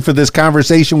preparing for this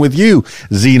conversation with you,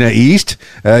 Xena East.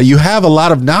 You have a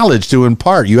lot of knowledge to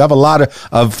impart. You have a lot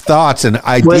of thoughts and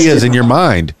ideas in your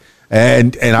mind.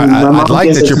 And I'd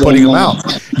like that you're putting them out.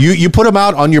 You put them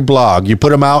out on your blog. You put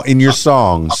them out in your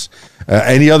songs.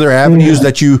 Any other avenues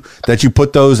that you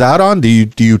put those out on? Do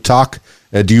you talk?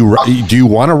 Do you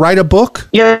want to write a book?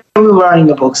 Yeah, we're writing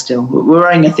a book still. We're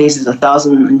writing a thesis,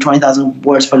 1,020,000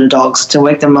 words for the dogs to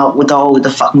wake them up with all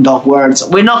the fucking dog words.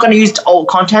 We're not going to use old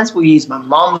contents. We use my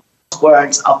mom's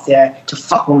words up there to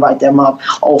fucking write them up,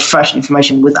 all fresh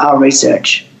information with our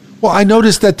research. Well, I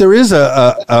noticed that there is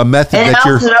a method and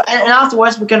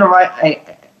afterwards we're going to write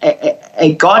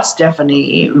a God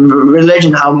Stephanie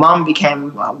religion, how mom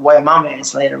became where mom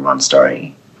is later on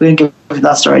story. We're going to give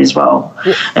that story as well.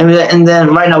 Yeah. And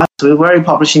then right now we're already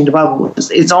publishing the Bible.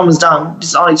 It's almost done.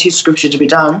 There's only 2 scriptures to be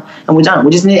done, and we're done. We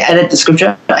just need to edit the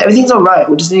scripture. Everything's all right.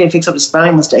 We just need to fix up the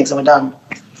spelling mistakes, and we're done.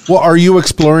 Well, are you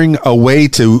exploring a way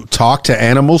to talk to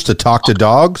animals, to talk to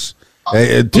dogs?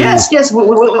 Yes.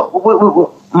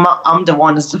 I'm the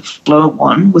one that's the fluent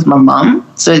one with my mom.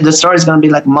 So the story is going to be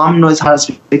like mom knows how to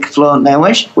speak fluent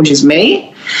language, which is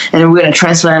me. And we're going to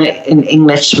translate it in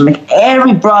English to make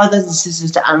every brothers and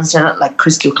sisters to understand it like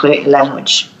crystal clear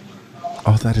language.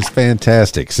 Oh, that is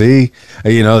fantastic. See,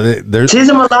 there's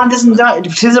Cesar Millan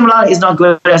is not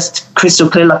good as crystal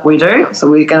clear like we do.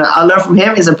 So I learn from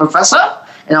him as a professor,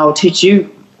 and I'll teach you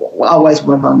always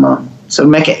with my mom. So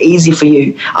make it easy for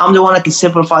you. I'm the one that can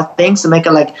simplify things to make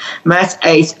it like math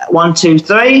 8, 1, 2,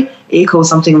 3 equals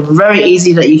something very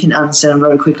easy that you can understand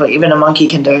very quickly. Even a monkey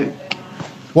can do.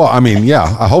 Well, I mean, yeah.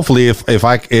 Hopefully,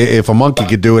 if a monkey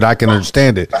could do it, I can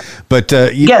understand it. But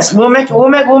yes, we'll make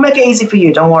it easy for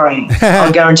you. Don't worry.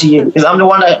 I'll guarantee you, because I'm the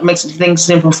one that makes things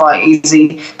simplify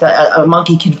easy that a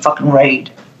monkey can fucking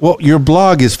read. Well, your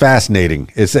blog is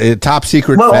fascinating. It's top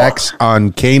secret facts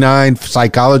on canine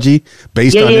psychology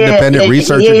based on independent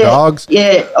research of dogs.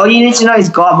 Yeah, all you need to know is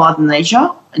God, Mother Nature,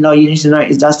 and all you need to know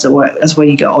is that's where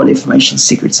you get all the information,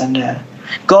 secrets in there.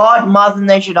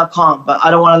 GodMotherNature.com, but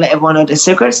I don't want to let everyone know their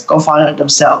secrets. Go find out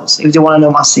themselves if they want to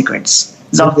know my secrets.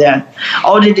 It's up there.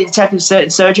 All the detective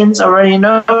surgeons already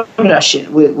know that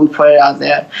shit. We put it out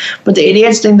there. But the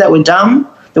idiots think that we're dumb.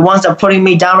 The ones that are putting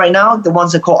me down right now, the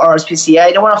ones that call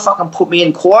RSPCA, they want to fucking put me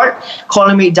in court,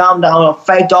 calling me dumb that I'm a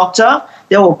fake doctor.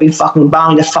 They will be fucking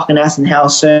bowing their fucking ass in hell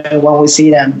soon when we see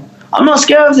them. I'm not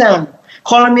scared of them.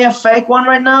 Calling me a fake one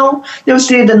right now, they'll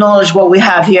see the knowledge what we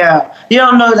have here. You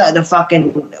don't know that the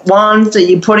fucking ones that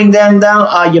you're putting them down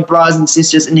are your brothers and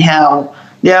sisters in hell.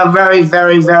 They are very,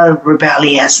 very, very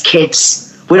rebellious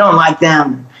kids. We don't like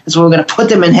them. That's why we're going to put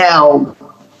them in hell.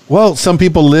 Well, some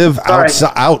people live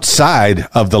outside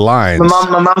of the lines.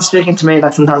 My mom's speaking to me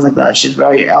like sometimes like that. She's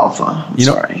very alpha.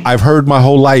 Sorry. I've heard my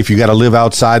whole life you got to live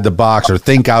outside the box or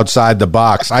think outside the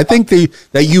box. I think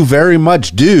that you very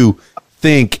much do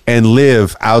think and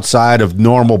live outside of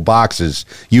normal boxes.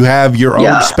 You have your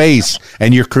own space,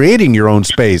 and you're creating your own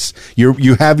space.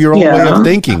 You have your own way of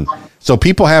thinking. So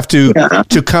people have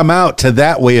to come out to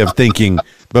that way of thinking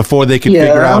before they can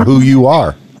figure out who you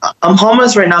are. I'm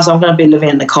homeless right now, so I'm going to be living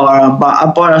in the car. But I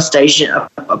bought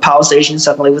a power station,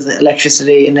 so I can live with the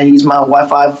electricity and then use my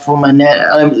Wi-Fi for my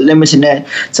net, limited net.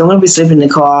 So I'm going to be sleeping in the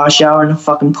car, shower in the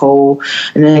fucking pool,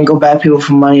 and then go beg people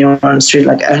for money around the street,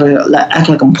 act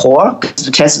like I'm poor. Because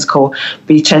the test is called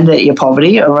pretend that you're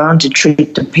poverty around to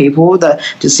treat the people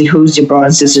to see who's your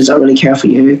brothers and sisters that really care for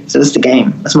you. So that's the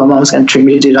game. That's what my mom's going to treat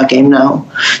me to do that game now.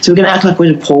 So we're going to act like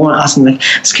we're the poor and ask them like,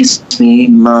 excuse me,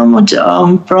 mom,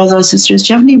 or brother or sisters,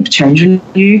 do you have any change on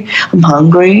you? I'm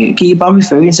hungry. Can you buy me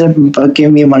food instead of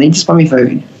giving me money? Just buy me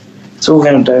food. That's what we're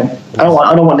gonna do. I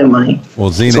don't want their money.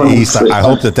 Well, Xena East, I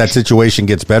hope that situation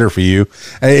gets better for you.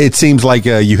 It seems like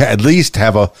you at least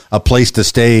have a place to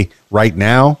stay right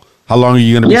now. How long are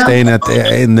you going to be staying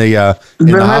in the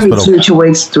hospital? Maybe 2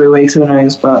 weeks, 3 weeks, who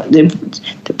knows? But they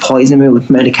poison me with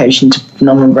medication to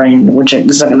numb my brain, which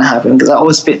is not going to happen because I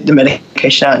always spit the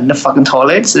medication out in the fucking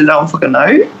toilet, so they don't fucking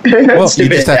know. Well,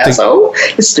 stupid you just have asshole.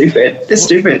 It's stupid. It's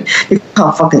stupid. They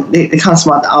can't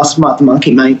outsmart the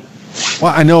monkey, mate.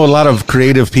 Well, I know a lot of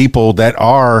creative people that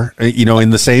are, in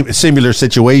the same similar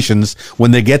situations.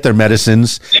 When they get their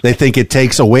medicines, they think it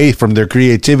takes away from their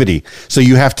creativity. So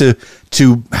you have to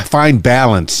find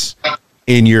balance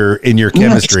in your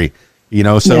chemistry. So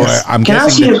yes. I'm can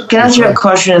guessing. Can I ask you a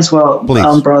question as well,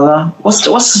 brother? What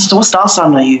star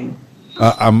sign are you?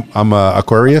 I'm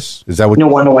Aquarius. Is that what? No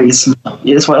wonder why you're smart.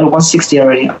 You're just 160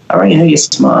 already. I already know you're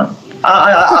smart.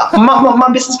 My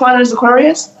business partner is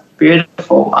Aquarius.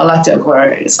 Beautiful. I like the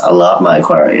Aquarius. I love my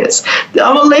Aquarius.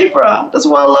 I'm a Libra. That's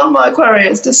why I love my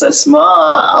Aquarius. They're so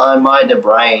smart. I admire the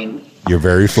brain. You're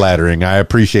very flattering. I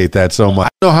appreciate that so much. I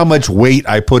don't know how much weight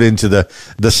I put into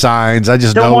the signs. I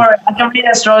just don't worry. I can read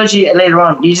astrology later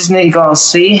on. You just need to go on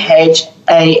CHANI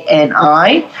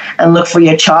and look for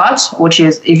your chart, which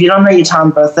is, if you don't know your time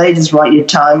of birthday, just write your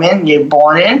time in, you're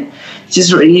born in.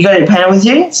 You got your pen with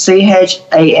you,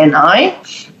 CHANI,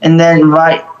 and then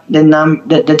write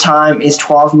the time is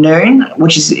 12 noon,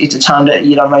 which is the time that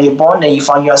you don't know you're born. Then you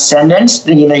find your ascendant,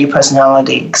 then you know your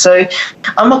personality. So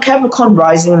I'm a Capricorn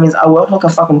rising, means I work like a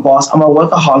fucking boss. I'm a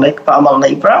workaholic, but I'm a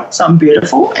Libra, so I'm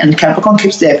beautiful. And Capricorn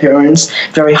keeps their appearance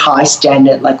very high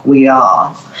standard, like we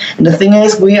are. And the thing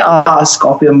is, we are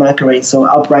Scorpio Mercury, so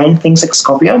our brain thinks like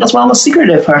Scorpio. That's why I'm a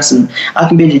secretive person. I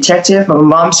can be a detective. My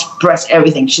mom spreads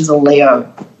everything. She's a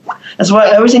Leo. That's why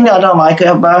everything that I don't like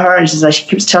about her is just like she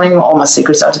keeps telling me all my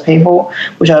secrets out to people,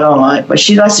 which I don't like. But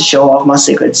she likes to show off my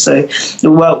secrets, so the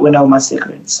world will know my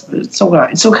secrets. It's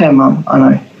okay. It's okay, Mom. I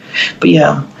know. But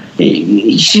yeah,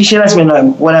 she lets me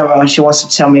know whatever she wants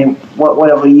to tell me,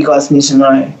 whatever you guys need to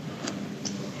know.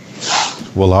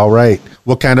 Well, all right.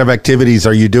 What kind of activities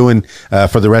are you doing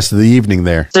for the rest of the evening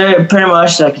there? So pretty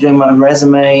much like doing my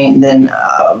resume, and then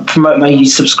promote my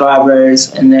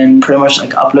subscribers, and then pretty much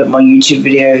like upload my YouTube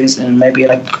videos, and maybe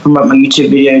like promote my YouTube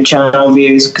video channel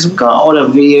views, because we've got all the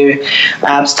video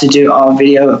apps to do our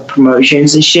video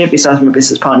promotions and shit. Besides, my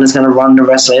business partner's going to run the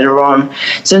rest later on.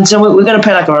 So we're going to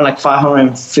pay like around like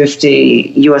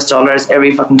 $550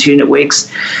 every fucking 2 weeks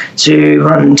to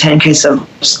run 10K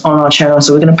subs on our channel.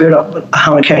 So we're going to build up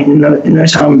 100K in no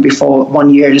time before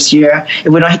 1 year this year. If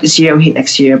we don't hit this year, we hit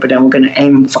next year, but then we're going to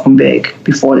aim fucking big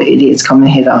before the idiots come and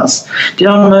hit us. Do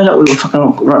you not know that we were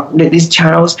fucking these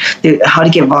channels, how to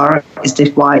get viral is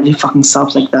they buy the fucking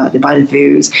subs like that, they buy the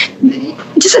views.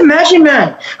 Just imagine,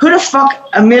 man, who the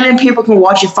fuck, 1 million people can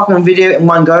watch your fucking video in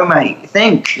one go, mate?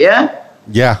 Think, yeah?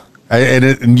 Yeah.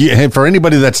 And for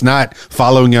anybody that's not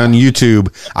following on YouTube,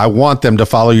 I want them to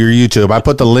follow your YouTube. I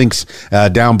put the links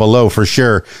down below for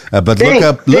sure. But look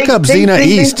up Xena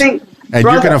East, and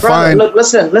brother, you're gonna find. Look,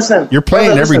 listen. You're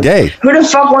playing every day. Who the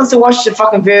fuck wants to watch the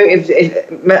fucking video?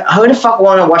 Who the fuck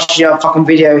want to watch your fucking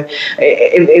video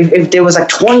if there was like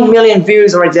 20 million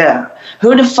views right there?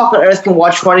 Who the fuck on earth can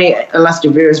watch 20 unless the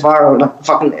video is viral? Like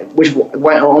fucking, which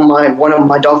went on one of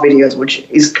my dog videos, which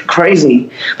is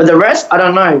crazy. But the rest, I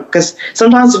don't know, because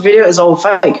sometimes the video is all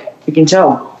fake. You can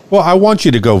tell. Well, I want you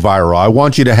to go viral. I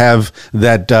want you to have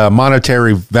that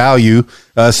monetary value,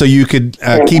 so you could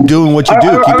keep doing what you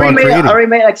do. Keep on creating. I already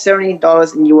made like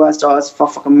 $70 in US dollars for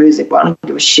fucking music, but I don't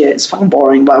give a shit. It's fucking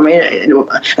boring. But I made it, and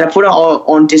I put it all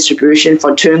on distribution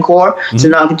for TuneCore, so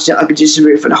now I can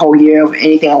distribute for the whole year of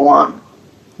anything I want.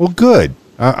 Well, good.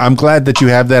 I'm glad that you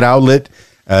have that outlet.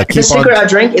 The secret I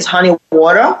drink is honey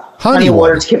water. Honey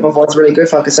water to keep my voice really good,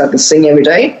 so I can sing every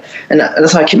day, and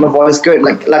that's how I keep my voice good.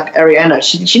 Like Ariana,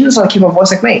 she knows how to keep my voice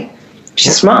like me.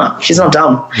 She's smart. She's not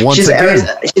dumb. She's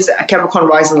a Capricorn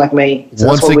rising like me. So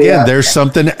once again, there's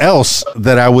something else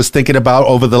that I was thinking about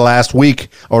over the last week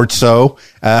or so.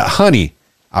 Honey.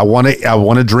 I want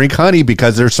to drink honey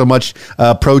because there's so much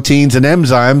proteins and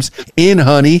enzymes in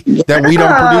honey that we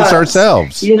don't produce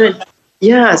ourselves.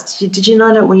 Yes. Did you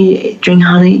know that when you drink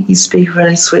honey, you speak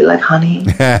really sweet like honey?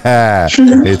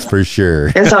 It's for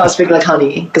sure. That's how I speak like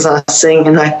honey, because I sing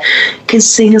and I can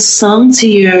sing a song to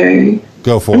you.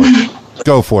 Go for it.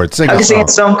 Go for it. I can sing a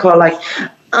song called like,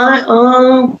 I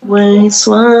always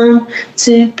want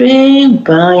to be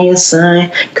by your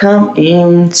side. Come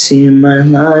into my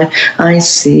life. I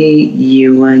see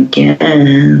you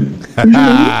again.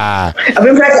 I've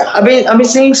been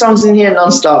singing songs in here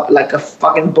nonstop, like a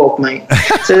fucking book, mate.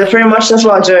 So pretty much that's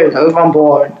what I do. If I'm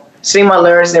bored, sing my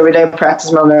lyrics every day,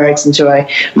 practice my lyrics until I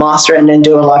master it, and then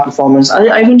do a live performance.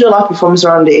 I even do a live performance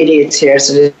around the idiots here,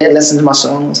 so they listen to my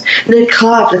songs. And they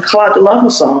clap, they love my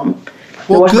song.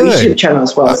 They watch my YouTube channel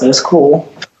as well, so it's cool.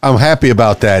 I'm happy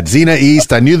about that. Xena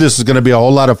East, I knew this was going to be a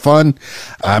whole lot of fun.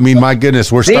 I mean, my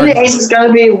goodness, we're starting. Xena East is going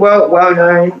to be well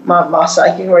known. My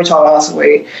psychic we talked last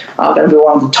week are going to be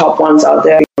one of the top ones out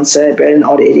there. Better than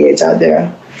all the idiots out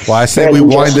there. Well, I say we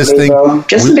wind this thing.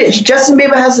 Justin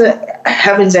Bieber has a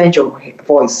heaven's angel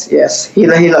voice. Yes, he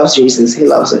loves Jesus. He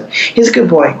loves it. He's a good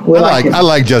boy. I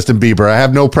like Justin Bieber. I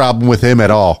have no problem with him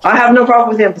at all. I have no problem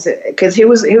with him because he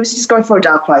was just going for a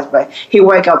dark place, but he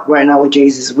wake up right now with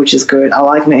Jesus, which is good. I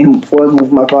like him working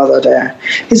with my brother there.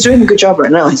 He's doing a good job right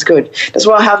now. He's good. That's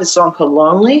why I have this song called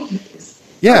Lonely.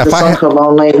 Yeah, if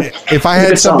I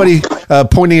had somebody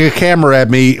pointing a camera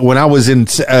at me when I was in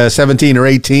 17 or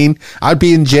 18, I'd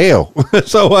be in jail.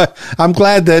 So I'm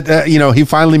glad that he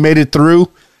finally made it through,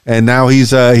 and now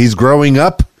he's growing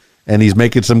up and he's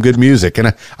making some good music.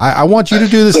 And I want you to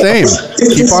do the same.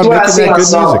 Keep on making that good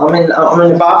music. I'm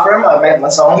in the bathroom. I make my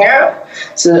song here,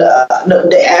 so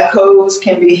the echoes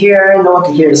can be here. No one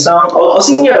can hear the song. I'll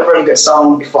sing you a really good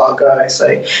song before I go. So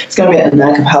it's gonna be an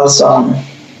acapella song.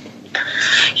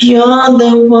 You're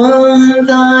the one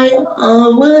I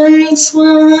always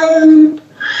want.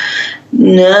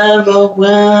 Never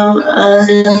will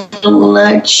I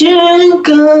let you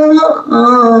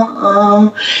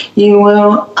go. You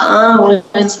will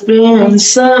always be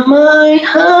inside my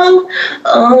heart.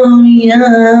 Oh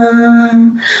yeah.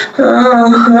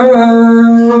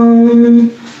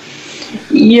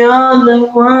 You're the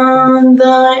one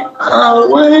that I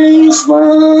always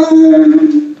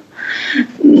want.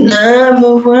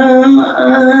 Never will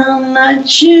I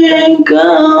let you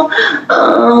go.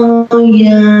 Oh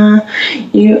yeah,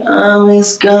 you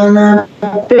always gonna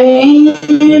be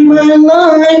in my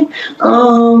life.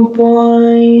 Oh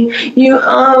boy, you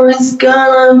always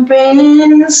gonna be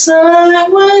inside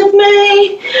with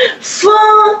me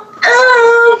forever.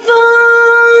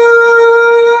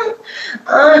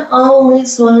 I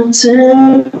always want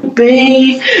to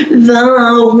be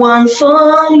the one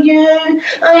for you.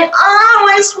 I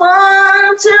always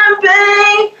want to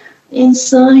be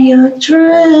inside your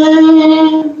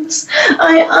dreams.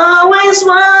 I always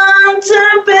want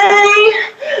to be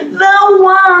the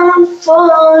one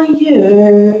for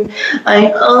you.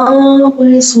 I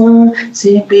always want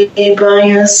to be by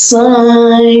your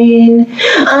side.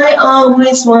 I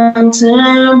always want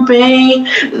to be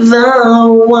the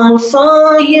one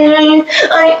for you.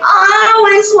 I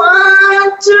always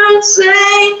want to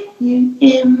see you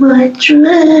in my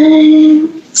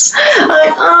dreams.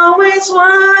 I always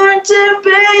want to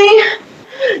be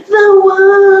the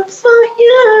one for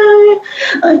you.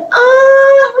 I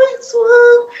always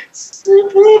want to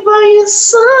be by your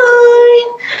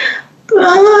side.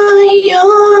 By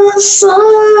your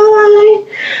side,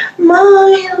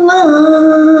 my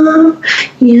love,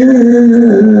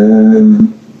 yeah.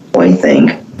 What do you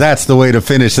think? That's the way to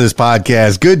finish this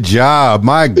podcast. Good job.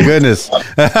 My goodness.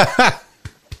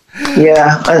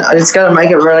 Yeah, I just gotta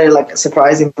make it really like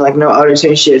surprising, like no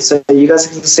auto-tune shit. So you guys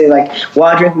can see like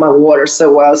why I drink my water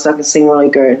so well, so I can sing really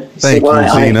good. Thank you,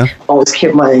 Xena. I always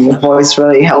keep my voice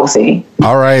really healthy.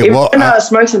 All right. Even I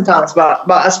smoke sometimes,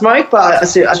 but I smoke, but I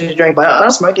still drink. But I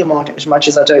don't smoke anymore as much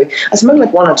as I do. I smoke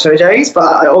like 1 or 2 days, but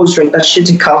I always drink that shit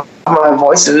to cover my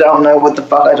voice. So I don't know what the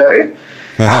fuck I do.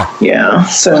 Yeah,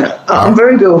 so I'm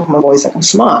very good with my voice. Like I'm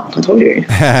smart. I told you.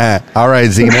 All right,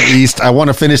 Xena East. I want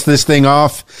to finish this thing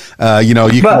off. You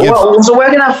can give. So where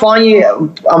can I find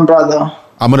you, brother?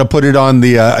 I'm gonna put it on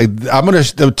the. I'm gonna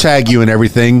tag you and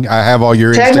everything. I have all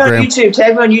your tag Instagram.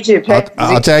 Tag me on YouTube.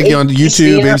 I'll tag you on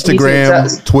YouTube,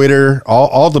 Instagram, Twitter,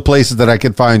 all the places that I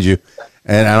can find you.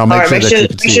 And I'll make sure that you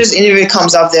can see this interview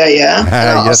comes up there,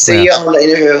 yeah? I'll see you on the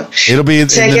interview. It'll be in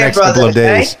the next couple of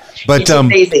days. But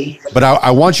I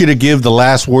want you to give the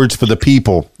last words for the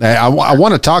people. I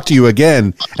want to talk to you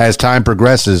again as time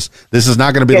progresses. This is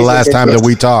not going to be the last time that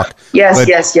we talk.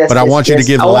 Yes. But I want you to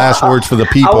give the last words for the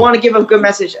people. I want to give a good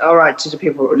message. All right, to the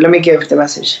people. Let me give the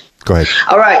message. Go ahead.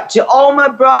 All right, to all my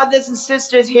brothers and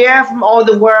sisters here from all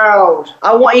the world,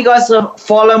 I want you guys to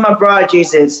follow my brother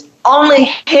Jesus. Only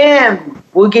him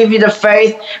will give you the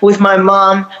faith with my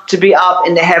mom to be up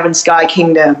in the heaven sky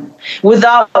kingdom.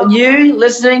 Without you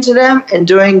listening to them and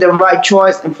doing the right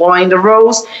choice and following the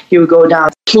rules, you will go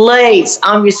down. Please,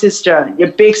 I'm your sister,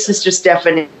 your big sister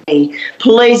Stephanie.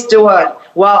 Please do it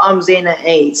while I'm Xena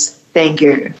Ace. Thank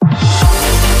you.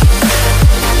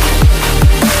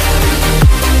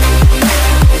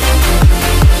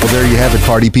 There you have it,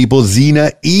 party people.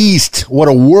 Xena East. What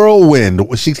a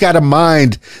whirlwind. She's got a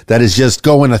mind that is just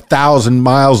going 1,000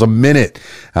 miles a minute.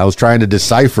 I was trying to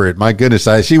decipher it. My goodness.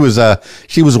 She was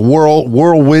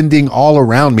whirlwinding all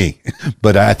around me,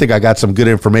 but I think I got some good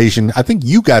information. I think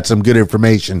you got some good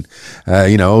information.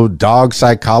 Dog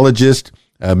psychologist,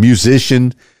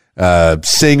 musician,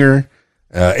 singer,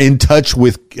 in touch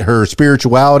with her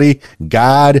spirituality,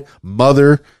 God,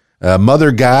 mother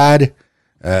God,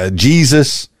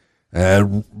 Jesus,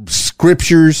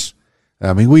 scriptures.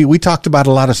 I mean, we talked about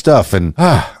a lot of stuff, and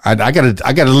I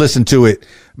gotta listen to it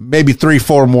maybe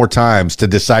 3-4 more times to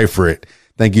decipher it.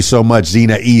 Thank you so much,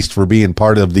 Xena East, for being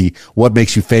part of the What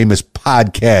Makes You Famous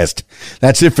podcast.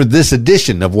 That's it for this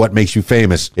edition of What Makes You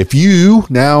Famous.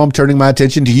 Now I'm turning my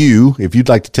attention to you. If you'd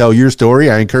like to tell your story,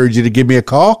 I encourage you to give me a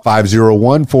call,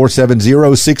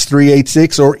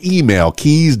 501-470-6386, or email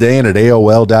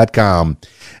keysdan@aol.com.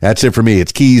 That's it for me.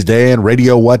 It's KeysDan,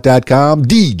 RadioWhat.com,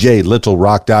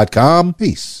 DJLittleRock.com.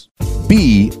 Peace.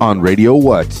 Be on Radio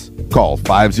What. Call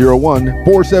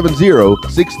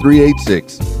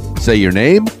 501-470-6386. Say your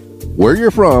name, where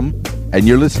you're from, and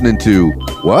you're listening to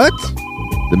What?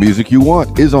 The music you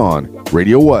want is on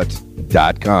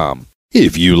RadioWhat.com.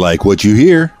 If you like what you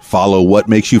hear, follow What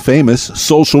Makes You Famous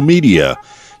social media.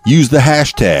 Use the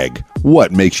hashtag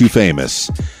What Makes You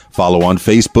Famous. Follow on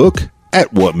Facebook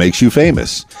at What Makes You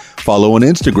Famous. Follow on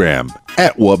Instagram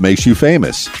at What Makes You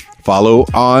Famous. Follow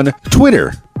on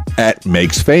Twitter at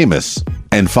Makes Famous.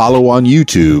 And follow on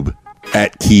YouTube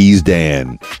at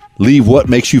KeysDan. Leave What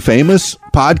Makes You Famous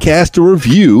podcast a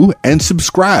review and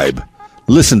subscribe.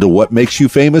 Listen to What Makes You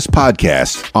Famous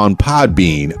podcast on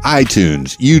Podbean,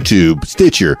 iTunes, YouTube,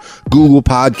 Stitcher, Google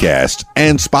Podcasts,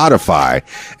 and Spotify,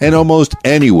 and almost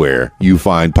anywhere you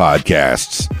find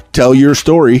podcasts. Tell your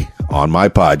story on my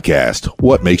podcast,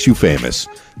 What Makes You Famous.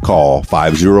 Call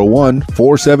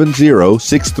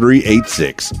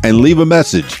 501-470-6386 and leave a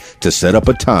message to set up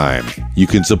a time. You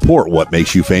can support What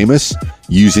Makes You Famous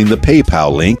using the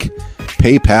PayPal link,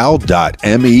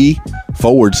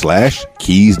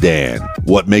 paypal.me/KeysDan.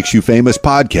 What Makes You Famous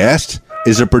podcast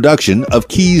is a production of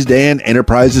Keys Dan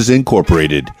Enterprises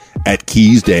Incorporated at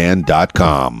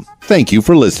keysdan.com. Thank you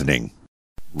for listening.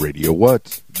 Radio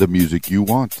What? The music you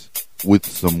want, with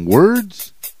some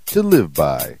words to live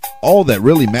by. All that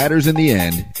really matters in the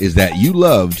end is that you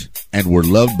loved and were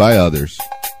loved by others.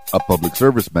 A public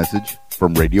service message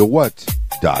from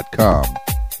RadioWhat.com.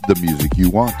 The music you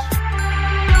want.